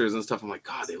in pictures and stuff, I'm like,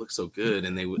 God, they look so good,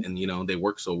 and they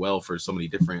work so well for so many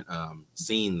different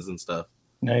scenes and stuff.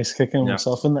 Nice, kicking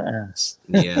himself in the ass.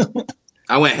 Yeah,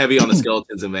 I went heavy on the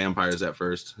skeletons and vampires at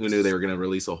first. Who knew they were going to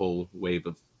release a whole wave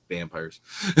of vampires?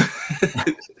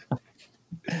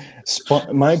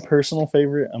 My personal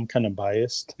favorite, I'm kind of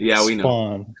biased. Yeah, we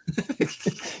know.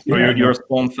 You're a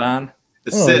Spawn fan?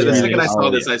 The second I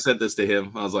saw this, I sent this to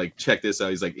him. I was like, check this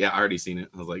out. He's like, yeah, I already seen it.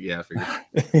 I was like, yeah, I figured.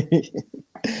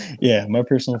 Yeah, my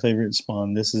personal favorite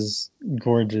Spawn. This is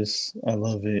gorgeous. I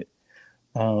love it.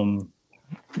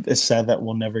 It's sad that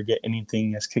we'll never get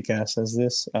anything as kick-ass as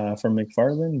this from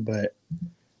McFarlane, but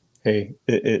hey,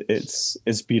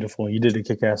 it's beautiful. You did a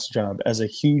kick-ass job. As a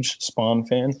huge Spawn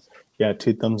fan, yeah,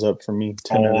 2 thumbs up for me.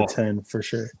 10 out of 10 for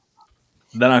sure.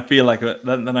 Then I feel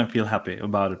then I feel happy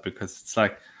about it, because it's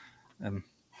like,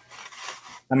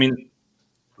 I mean,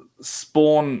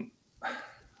 Spawn.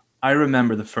 I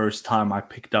remember the first time I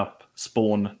picked up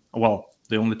Spawn. Well,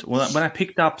 when I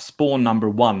picked up Spawn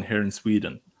 #1 here in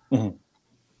Sweden. Mhm.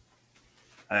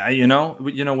 You know,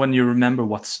 when you remember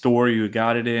what store you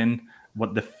got it in,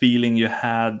 what the feeling you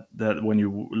had that when you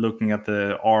were looking at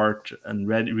the art and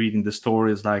reading the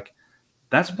stories, like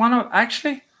that's one of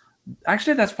actually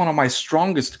that's one of my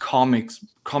strongest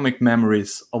comic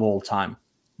memories of all time.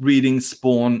 Reading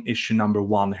Spawn issue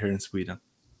 #1 here in Sweden.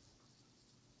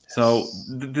 So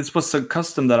this was a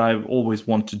custom that I've always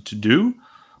wanted to do.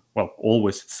 Well,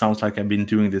 always. It sounds like I've been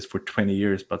doing this for 20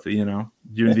 years, but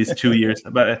during these 2 years,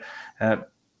 yeah.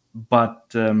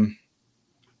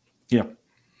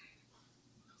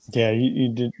 Yeah, you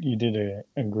did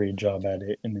a great job at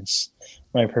it, and it's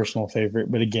my personal favorite.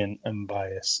 But again, I'm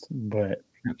biased. But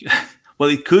well,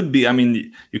 it could be. I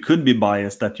mean, you could be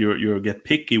biased that you get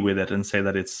picky with it and say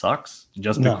that it sucks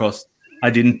just because I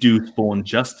didn't do Spawn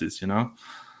justice. Yeah,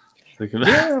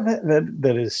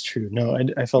 that is true. No,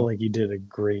 I felt like you did a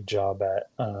great job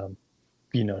at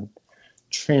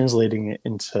translating it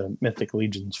into Mythic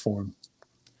Legion's form.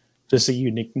 Just the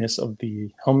uniqueness of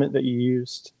the helmet that you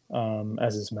used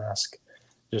as his mask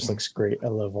just looks great. I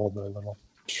love all the little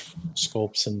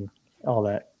sculpts and all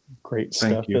that great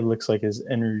stuff. It looks like his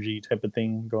energy type of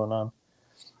thing going on.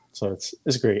 So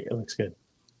it's great. It looks good.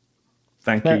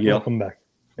 Thank you, Gil. Welcome back.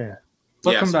 Yeah.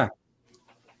 Welcome back.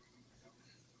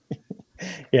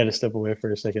 You had to step away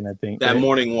for a second, I think. That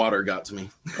morning water got to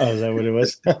me. Oh, is that what it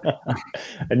was?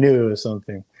 I knew it was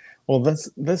something. Well,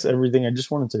 that's everything. I just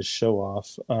wanted to show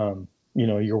off,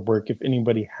 your work if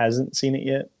anybody hasn't seen it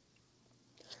yet,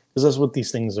 because that's what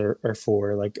these things are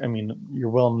for. Like, I mean, you're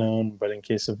well known, but in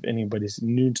case of anybody's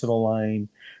new to the line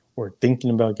or thinking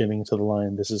about getting to the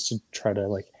line, this is to try to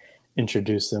like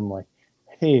introduce them. Like,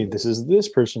 hey, this is this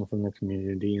person from the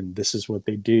community, and this is what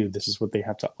they do. This is what they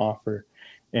have to offer.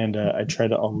 And I try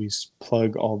to always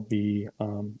plug all the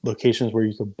locations where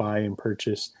you could buy and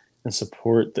purchase and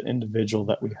support the individual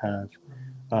that we have.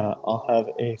 I'll have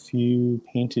a few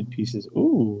painted pieces.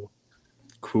 Ooh,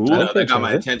 cool! That got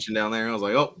my attention down there. I was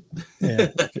like, "Oh,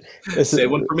 yeah." Say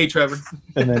one for me, Trevor.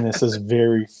 And then it says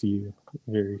very few.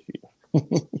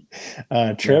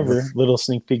 Trevor, little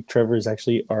sneak peek. Trevor is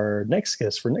actually our next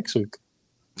guest for next week.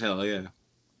 Hell yeah!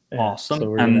 Awesome.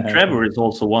 So and Trevor is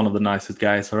also one of the nicest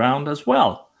guys around as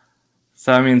well.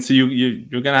 So I mean, so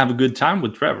you're gonna have a good time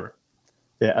with Trevor.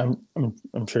 Yeah,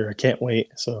 I'm sure. I can't wait.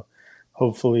 So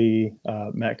hopefully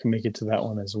Matt can make it to that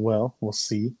one as well. We'll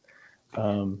see.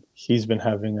 He's been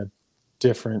having a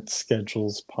different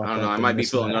schedules pop up. I don't know. I might be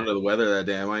feeling under the weather that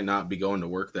day. I might not be going to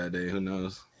work that day. Who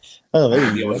knows? Oh,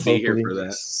 there you go. Be here for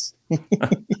that.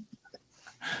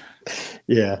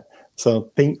 Yeah.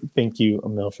 So thank you,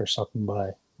 Emil, for stopping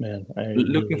by. Man,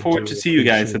 looking forward to see you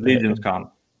guys at Legion's Con.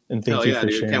 And thank you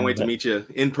for sharing. Can't wait to meet you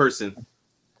in person.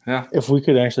 Yeah. If we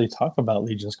could actually talk about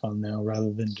Legion's Con now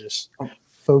rather than just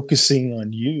focusing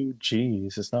on you.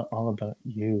 Jeez, it's not all about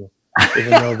you. Even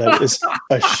though that is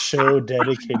a show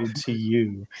dedicated to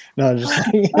you. No, just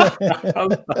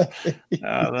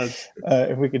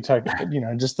if we could talk,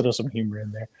 just throw some humor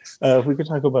in there. If we could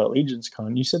talk about Legion's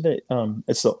Con, you said that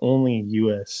it's the only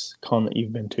U.S. con that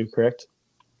you've been to, correct?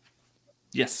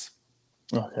 Yes.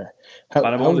 Okay. But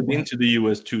I've only been to the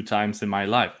U.S. 2 times in my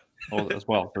life as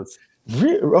well. So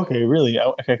okay, really?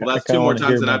 Okay, well, that's 2 more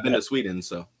times than I've been to Sweden,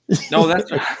 so. No,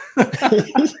 that's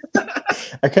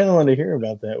I kind of want to hear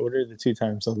about that. What are the 2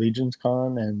 times? The Legion's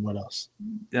Con and what else?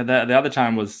 Yeah, the other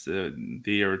time was the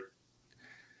year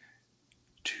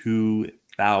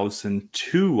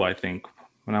 2002, I think,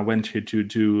 when I went here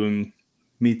to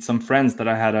meet some friends that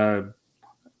I had a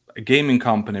gaming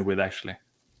company with, actually.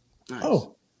 Nice.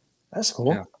 Oh, that's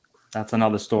cool. Yeah, that's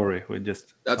another story.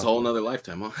 That's a whole nother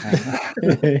lifetime, huh?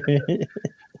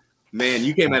 Man,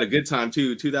 you came at a good time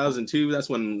too. 2002, that's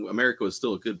when America was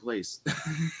still a good place.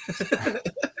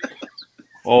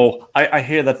 Oh, I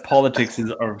hear that politics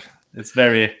is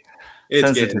very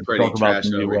getting pretty trash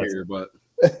over here, but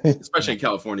especially in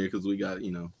California because we got,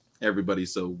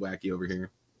 everybody's so wacky over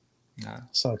here.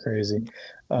 So crazy.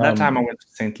 That time I went to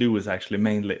St. Louis, actually,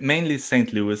 mainly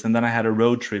St. Louis, and then I had a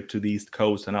road trip to the East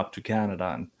Coast and up to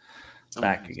Canada and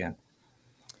back again.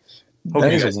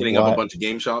 Okay, you guys hitting up a bunch of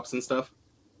game shops and stuff?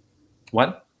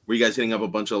 What? Were you guys hitting up a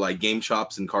bunch of like game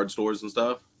shops and card stores and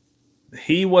stuff?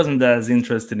 He wasn't as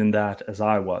interested in that as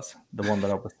I was, the one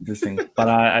that I was visiting. But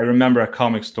I remember a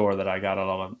comic store that I got a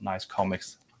lot of nice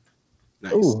comics.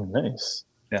 Nice. Oh, nice.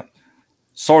 Yeah.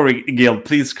 Sorry, Gil.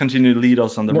 Please continue to lead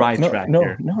us on the right track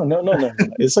here. No.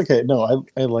 It's okay. No,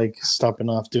 I like stopping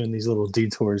off, doing these little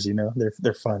detours.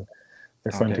 They're fun.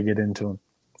 They're fun to get into them.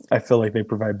 I feel like they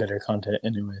provide better content,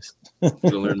 anyways.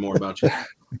 To learn more about you.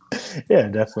 Yeah,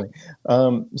 definitely.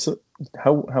 So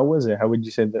how was it? How would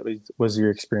you say that was your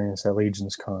experience at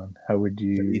Legion's Con? How would The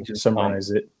you Legion's Con.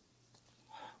 summarize it?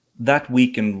 That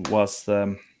weekend was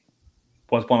one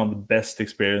of the best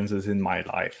experiences in my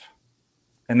life.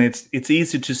 And it's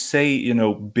easy to say,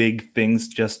 big things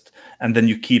just, and then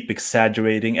you keep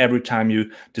exaggerating every time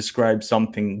you describe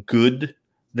something good.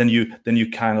 Then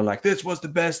you kind of like, this was the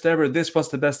best ever, this was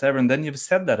the best ever, and then you've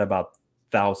said that about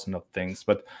thousands of things.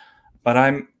 But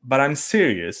I'm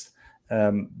serious.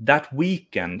 That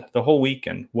weekend, the whole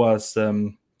weekend, was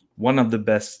one of the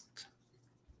best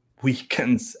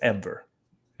weekends ever.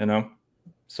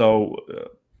 So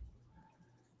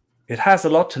it has a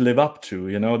lot to live up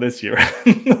to, this year.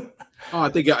 I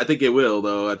think it will,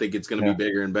 though. I think it's going to be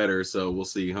bigger and better. So we'll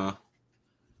see, huh?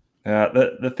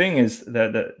 The thing is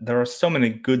that there are so many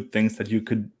good things that you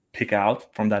could pick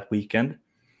out from that weekend.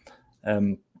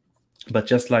 But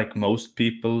just like most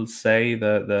people say,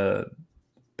 the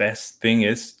best thing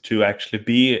is to actually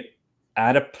be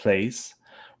at a place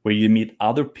where you meet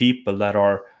other people that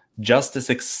are just as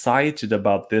excited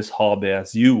about this hobby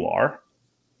as you are.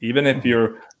 Even if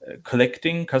you're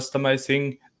collecting,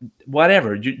 customizing,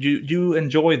 whatever, you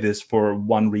enjoy this for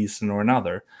one reason or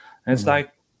another. And it's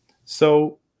like,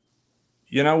 so,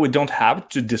 we don't have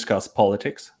to discuss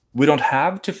politics. We don't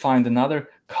have to find another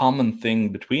common thing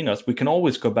between us. We can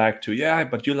always go back to, yeah,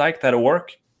 but you like that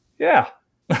orc? Yeah.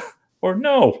 Or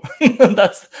no.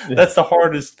 That's the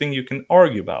hardest thing you can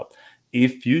argue about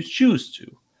if you choose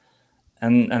to.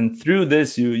 And through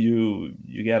this, you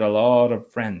get a lot of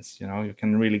friends. You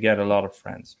can really get a lot of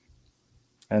friends,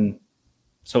 and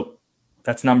so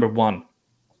that's number one.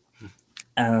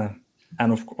 And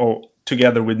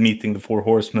together with meeting the Four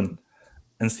Horsemen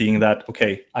and seeing that,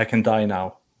 okay, I can die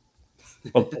now.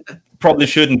 Well, probably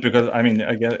shouldn't, because I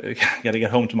gotta get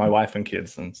home to my wife and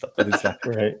kids and stuff. But it's like,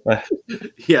 right?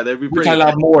 Yeah, that'd be which I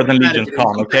love more than Legion's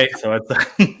Con. Okay, so it's.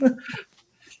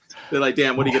 They're like,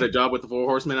 damn, what do you get a job with the Four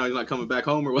Horsemen? Now he's not coming back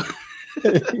home or what?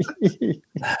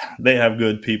 They have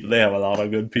good people. They have a lot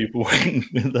of good people working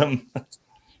with them.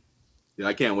 Yeah,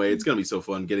 I can't wait. It's gonna be so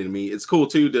fun getting to meet. It's cool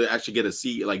too to actually get to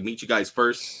see, meet you guys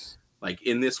first,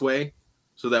 in this way,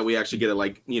 so that we actually get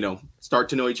to start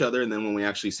to know each other, and then when we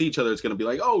actually see each other, it's gonna be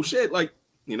like, oh shit, hey,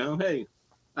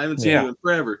 I haven't seen you in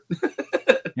forever.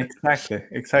 Exactly.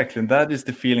 And that is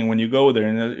the feeling when you go there,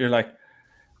 and you're like.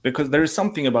 Because there is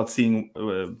something about seeing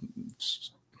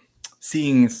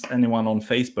anyone on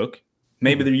Facebook.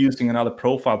 Maybe they're using another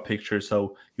profile picture,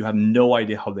 so you have no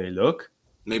idea how they look.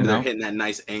 Maybe they're hitting that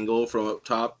nice angle from up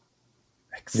top.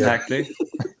 Exactly.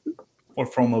 Or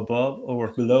from above or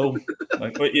below.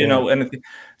 Anything.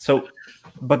 So,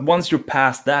 but once you're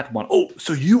past that one,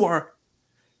 so you're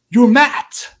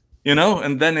Matt,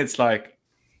 and then it's like,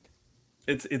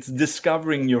 it's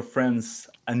discovering your friends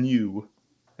anew.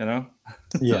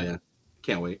 Yeah.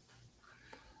 Can't wait.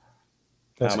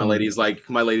 My lady's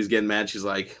getting mad. She's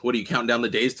like, what are you counting down the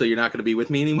days till you're not going to be with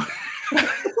me anymore?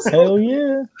 Hell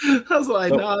yeah. I was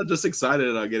like, no, I'm just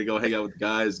excited. I get to go hang out with the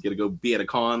guys, get to go be at a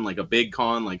con, a big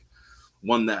con,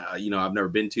 one that, I've never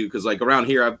been to. Cause around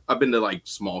here, I've been to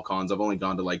small cons. I've only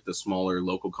gone to the smaller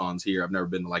local cons here. I've never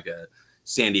been to a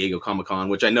San Diego Comic-Con,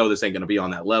 which I know this ain't going to be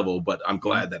on that level, but I'm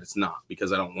glad that it's not,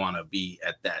 because I don't want to be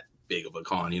at that big of a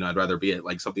con. I'd rather be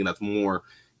at something that's more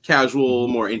casual,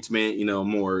 more intimate,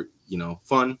 more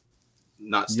fun,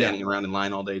 not standing around in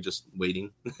line all day just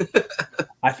waiting.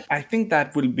 I think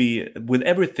that will be with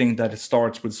everything that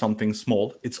starts with something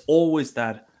small. It's always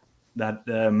that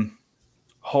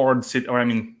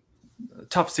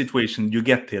tough situation you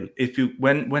get till if you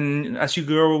when as you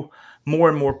grow more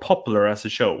and more popular as a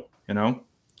show, and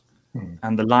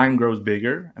the line grows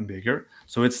bigger and bigger,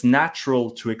 so it's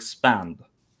natural to expand.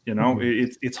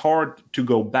 It's hard to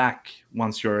go back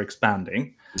once you're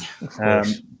expanding,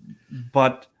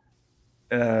 but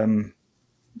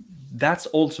that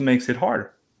also makes it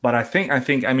harder. But I think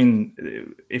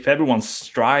if everyone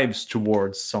strives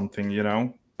towards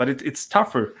something, but it's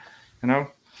tougher, I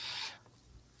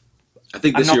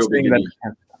think this year will be good.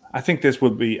 I think this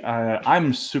will be.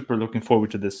 I'm super looking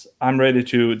forward to this. I'm ready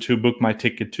to book my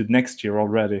ticket to next year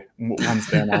already once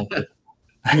they announce it.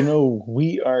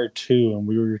 We are too, and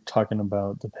we were talking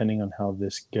about, depending on how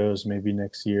this goes, maybe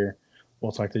next year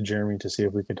we'll talk to Jeremy to see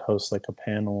if we could host a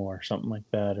panel or something like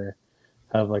that, or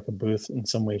have a booth in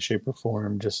some way, shape, or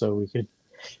form, just so we could,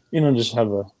 just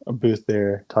have a booth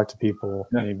there, talk to people,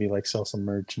 maybe sell some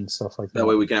merch and stuff like that. That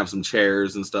way we can have some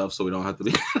chairs and stuff, so we don't have to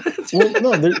be. Well,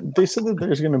 no, they said that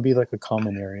there's going to be a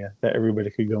common area that everybody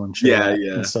could go and chill at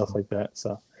and stuff like that.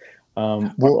 So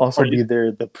we'll also be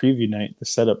there the preview night, the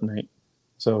setup night.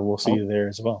 So we'll see you there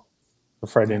as well, the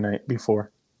Friday night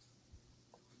before.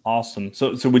 Awesome.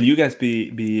 So will you guys be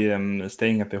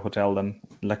staying at the hotel then?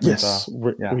 Yes,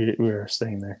 we're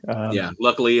staying there.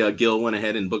 Luckily, Gil went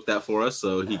ahead and booked that for us,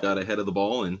 so he got ahead of the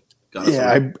ball and got us.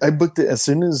 Yeah, I booked it as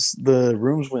soon as the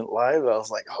rooms went live. I was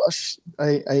like, "Hush!"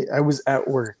 I was at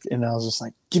work and I was just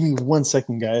like, "Give me 1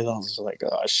 second, guys." I was just like,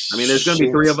 "Oh shit!" I mean, there's gonna be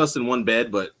 3 of us in one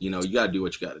bed, but you gotta do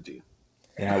what you gotta do.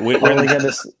 Yeah,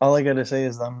 all I gotta say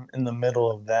is I'm in the middle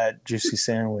of that juicy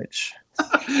sandwich.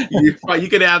 You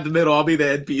can have the middle. I'll be the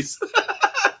headpiece.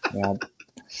 Yeah.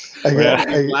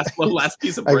 Last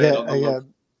piece of bread.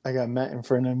 I got Matt in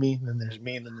front of me, then there's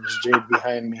me, and then there's Jade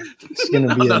behind me. It's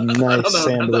gonna be a nice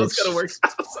sandwich. That's gonna work.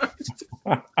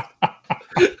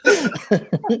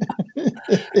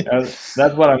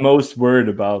 That's what I'm most worried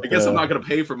about. I guess I'm not gonna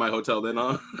pay for my hotel then,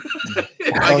 huh?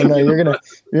 Oh no, you're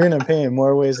gonna pay in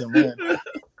more ways than one.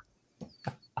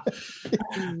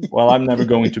 Well, I'm never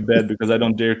going to bed because I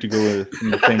don't dare to go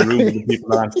in the same room with the people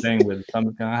that I'm staying with. So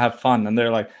I'm gonna have fun, and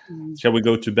they're like, "Shall we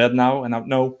go to bed now?" And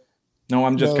no,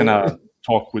 I'm just gonna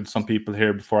talk with some people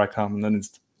here before I come, and then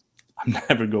I'm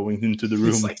never going into the room.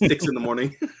 It's like 6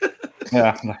 a.m.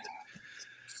 Yeah.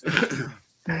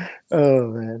 Oh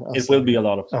man, it will be a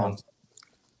lot of fun.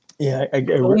 Yeah, I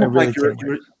really like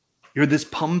you're this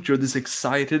pumped, you're this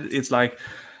excited. It's like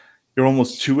you're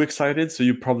almost too excited, so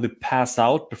you probably pass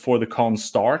out before the con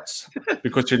starts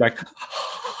because you're like,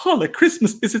 "Oh, like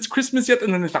Christmas! Is it Christmas yet?"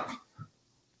 And then it's like,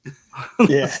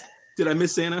 "Yeah, did I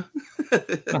miss Santa?"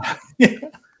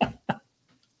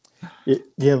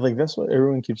 Yeah, like that's what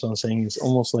everyone keeps on saying. It's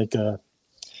almost like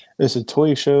it's a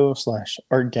toy show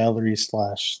 / art gallery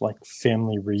 / like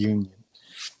family reunion,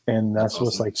 and that's awesome.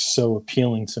 What's like so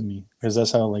appealing to me, because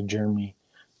that's how like Jeremy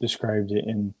described it.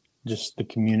 And just the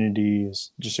community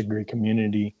is just a great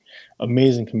community,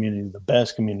 amazing community, the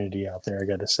best community out there, I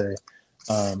gotta say.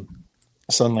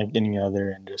 It's unlike any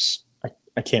other, and just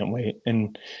I can't wait.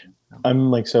 And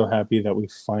I'm like so happy that we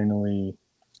finally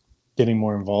getting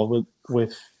more involved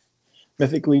with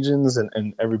Mythic Legions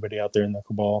and everybody out there in the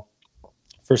Cabal.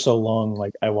 For so long,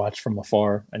 like I watched from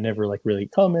afar. I never like really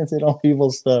commented on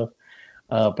people's stuff,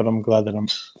 but I'm glad that I'm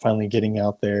finally getting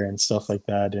out there and stuff like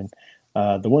that. And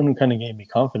the one who kind of gave me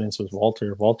confidence was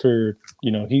Walter. Walter,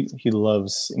 he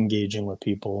loves engaging with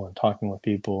people and talking with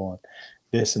people and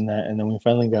this and that. And then we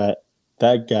finally got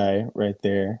that guy right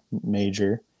there,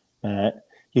 Major Matt.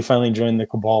 He finally joined the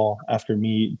Cabal after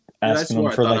me asking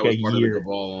him for like a year. Of the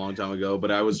Cabal a long time ago,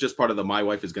 but I was just part of the "My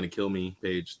Wife Is Going to Kill Me"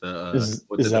 page. Is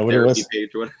that what it was?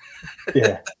 Page or whatever.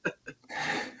 Yeah.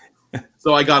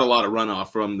 So I got a lot of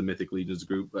runoff from the Mythic Legions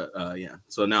group, but yeah.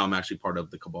 So now I'm actually part of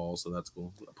the Cabal, so that's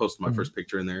cool. I posted my first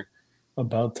picture in there.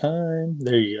 About time.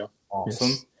 There you go. Awesome.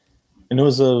 Yes. And it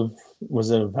was a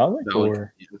Valak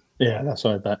or yeah, that's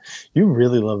what I thought. You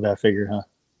really love that figure, huh?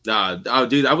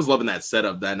 Dude, I was loving that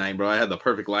setup that night, bro. I had the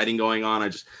perfect lighting going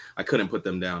on. I couldn't put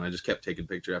them down. I just kept taking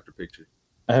picture after picture.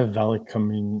 I have Valak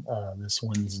coming this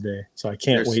Wednesday, so I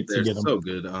can't wait to get them. So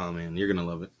good. Oh man, you're gonna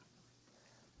love it.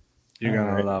 You're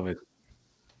gonna love it.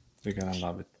 You're gonna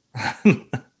love it.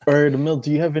 All right, Emil, do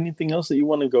you have anything else that you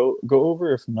want to go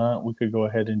over? If not, we could go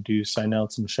ahead and do sign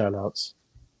outs and shout outs.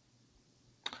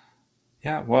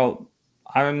 Yeah, well,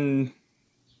 I'm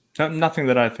nothing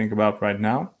that I think about right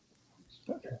now.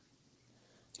 Okay.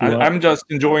 I'm just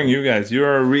enjoying you guys.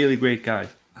 You're a really great guy.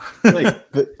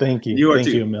 Thank you. Thank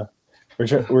you, Emil.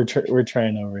 We're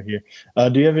trying over here.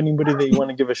 Do you have anybody that you want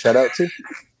to give a shout out to?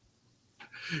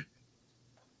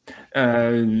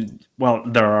 Well,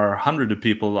 there are 100 of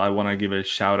people I want to give a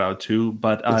shout out to,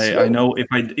 but I know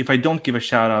if I don't give a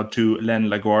shout out to Len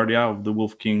LaGuardia of the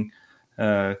Wolf King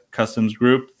Customs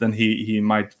Group, then he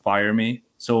might fire me.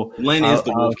 So Len is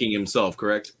the Wolf King himself,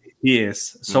 correct? He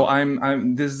is. So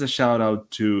I'm. This is a shout out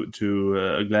to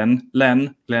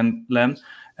Len,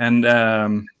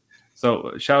 and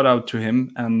so shout out to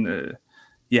him, and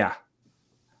yeah.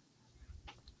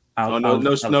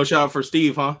 No shout out for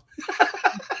Steve, huh?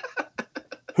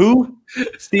 Who?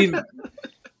 Steve?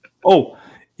 Oh,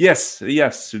 yes,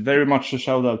 very much a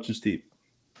shout out to Steve.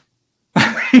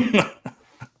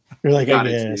 You're like,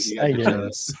 I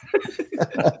guess.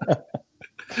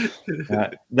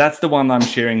 That's the one I'm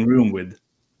sharing room with.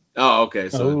 Oh, okay.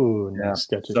 So nice.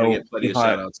 Gotcha. So get plenty of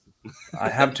shout-outs. I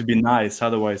have to be nice,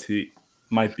 otherwise he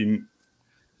might be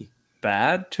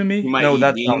bad to me. No,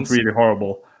 that sounds really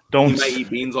horrible. He might eat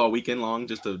beans all weekend long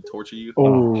just to torture you.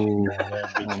 Oh,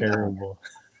 that'd be terrible.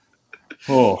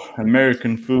 Oh,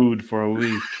 American food for a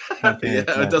week.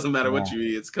 It doesn't matter what you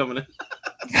eat; it's coming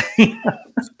in.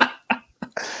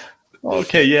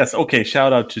 Okay, yes. Okay,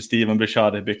 shout out to Steven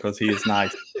Bishade because he is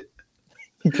nice.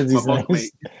 Because he's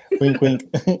nice. Wink, wink.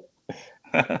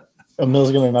 All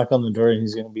Emil's gonna knock on the door and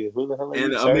he's gonna be, who the hell are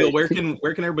And you? Sorry. Emil, where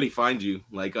can everybody find you?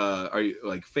 Like, are you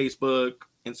like Facebook,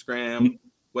 Instagram,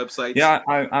 websites? Yeah,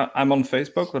 I'm on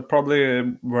Facebook, but probably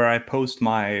where I post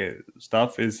my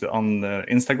stuff is on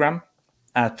Instagram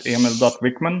at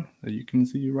emil.wickman. You can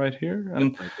see right here,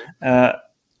 and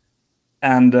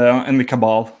in the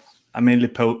Cabal, I mainly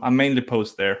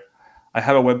post there. I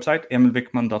have a website,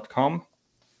 emilwickman.com.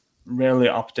 Rarely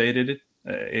updated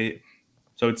it,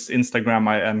 so it's Instagram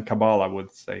and Cabal, I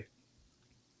would say.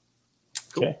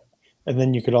 Okay, and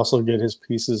then you could also get his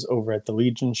pieces over at the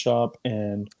Legion shop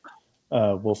and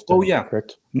Wolf. Oh yeah,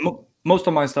 correct. Most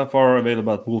of my stuff are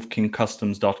available at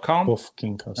wolfkingcustoms.com. Wolf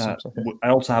King Customs. Okay. I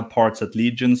also have parts at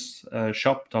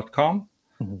legionsshop.com.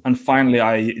 Mm-hmm. And finally,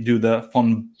 I do the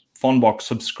Funbox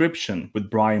subscription with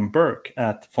Brian Burke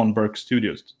at Fun Burke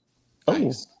Studios.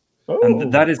 Nice.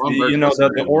 And that is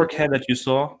the orc cool. head that you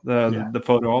saw, the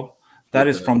photo of. That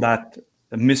is from that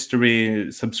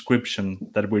mystery subscription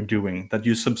that we're doing. That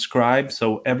you subscribe,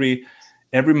 so every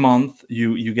month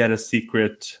you get a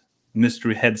secret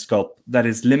mystery head sculpt that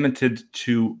is limited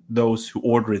to those who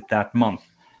order it that month,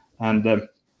 and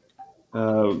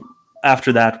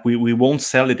after that we won't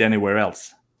sell it anywhere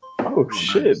else. Oh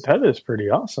shit, nice. That is pretty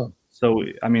awesome. So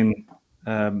I mean,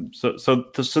 so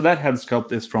that head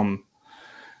sculpt is from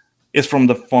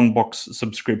the Funbox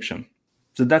subscription.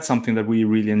 So that's something that we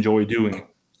really enjoy doing.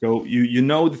 So you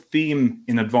know the theme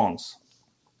in advance,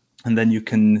 and then you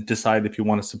can decide if you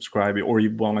want to subscribe or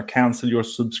you want to cancel your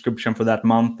subscription for that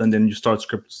month, and then you start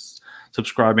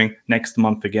subscribing next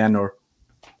month again, or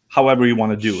however you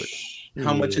want to do it.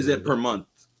 How much is it per month?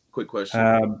 Quick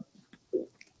question.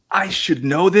 I should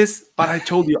know this, but I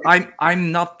told you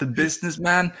I'm not the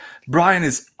businessman. Brian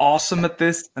is awesome at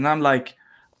this, and I'm like,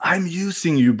 I'm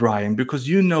using you, Brian, because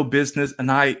you know business,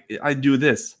 and I do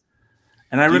this.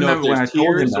 And I remember when I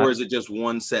told him that. Or is it just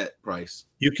one set price?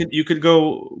 You could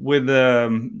go with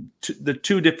the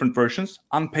two different versions,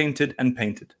 unpainted and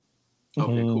painted.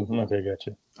 Okay, cool. Okay,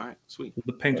 gotcha. All right, sweet.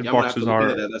 The painted boxes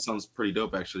are. That sounds pretty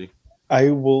dope, actually. I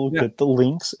will get the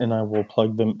links and I will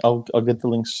plug them. I'll get the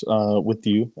links with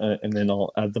you, and then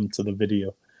I'll add them to the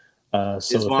video. So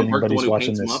if anybody's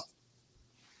watching this,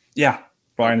 yeah,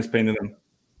 Brian is painting them.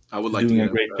 I would like to do a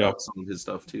great job. Some of his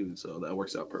stuff too, so that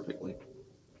works out perfectly.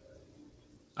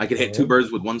 I could hit two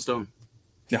birds with one stone.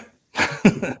 Yeah,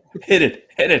 hit it.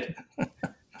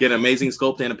 Get an amazing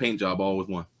sculpt and a paint job all with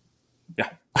one.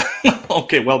 Yeah.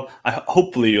 Okay. Well,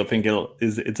 hopefully you'll think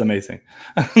it's amazing.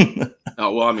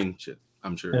 Oh well, I mean, shit.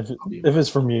 I'm sure. If it's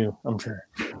from you, I'm sure.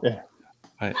 Yeah.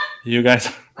 Right. You guys.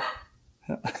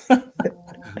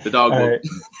 The dog.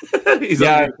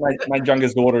 Yeah, my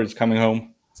youngest daughter is coming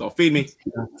home. So feed me.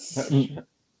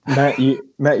 Matt,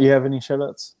 you have any shout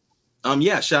outs?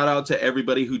 Yeah, shout out to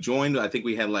everybody who joined. I think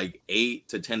we had like 8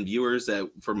 to 10 viewers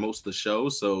for most of the show.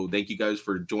 So thank you guys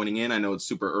for joining in. I know it's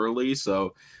super early,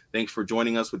 so thanks for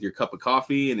joining us with your cup of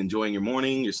coffee and enjoying your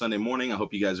morning, your Sunday morning. I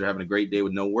hope you guys are having a great day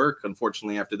with no work.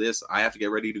 Unfortunately, after this, I have to get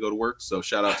ready to go to work. So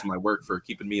shout out to my work for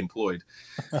keeping me employed.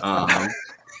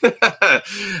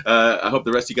 I hope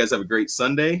the rest of you guys have a great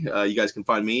Sunday. You guys can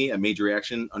find me at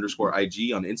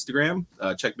MajorReaction_IG on Instagram.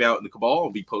 Check me out in the Cabal. I'll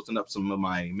be posting up some of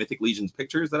my Mythic Legions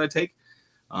pictures that I take.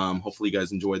 Hopefully you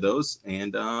guys enjoy those.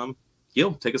 And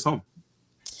Gil, take us home.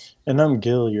 And I'm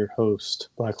Gil, your host.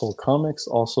 Black Hole Comics,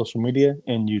 all social media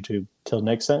and YouTube. Till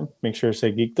next time, make sure to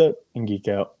stay geeked up and geek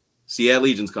out. See you at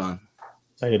Legions Con.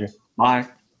 Later. Bye.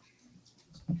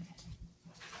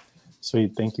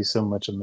 Sweet. Thank you so much, Emil.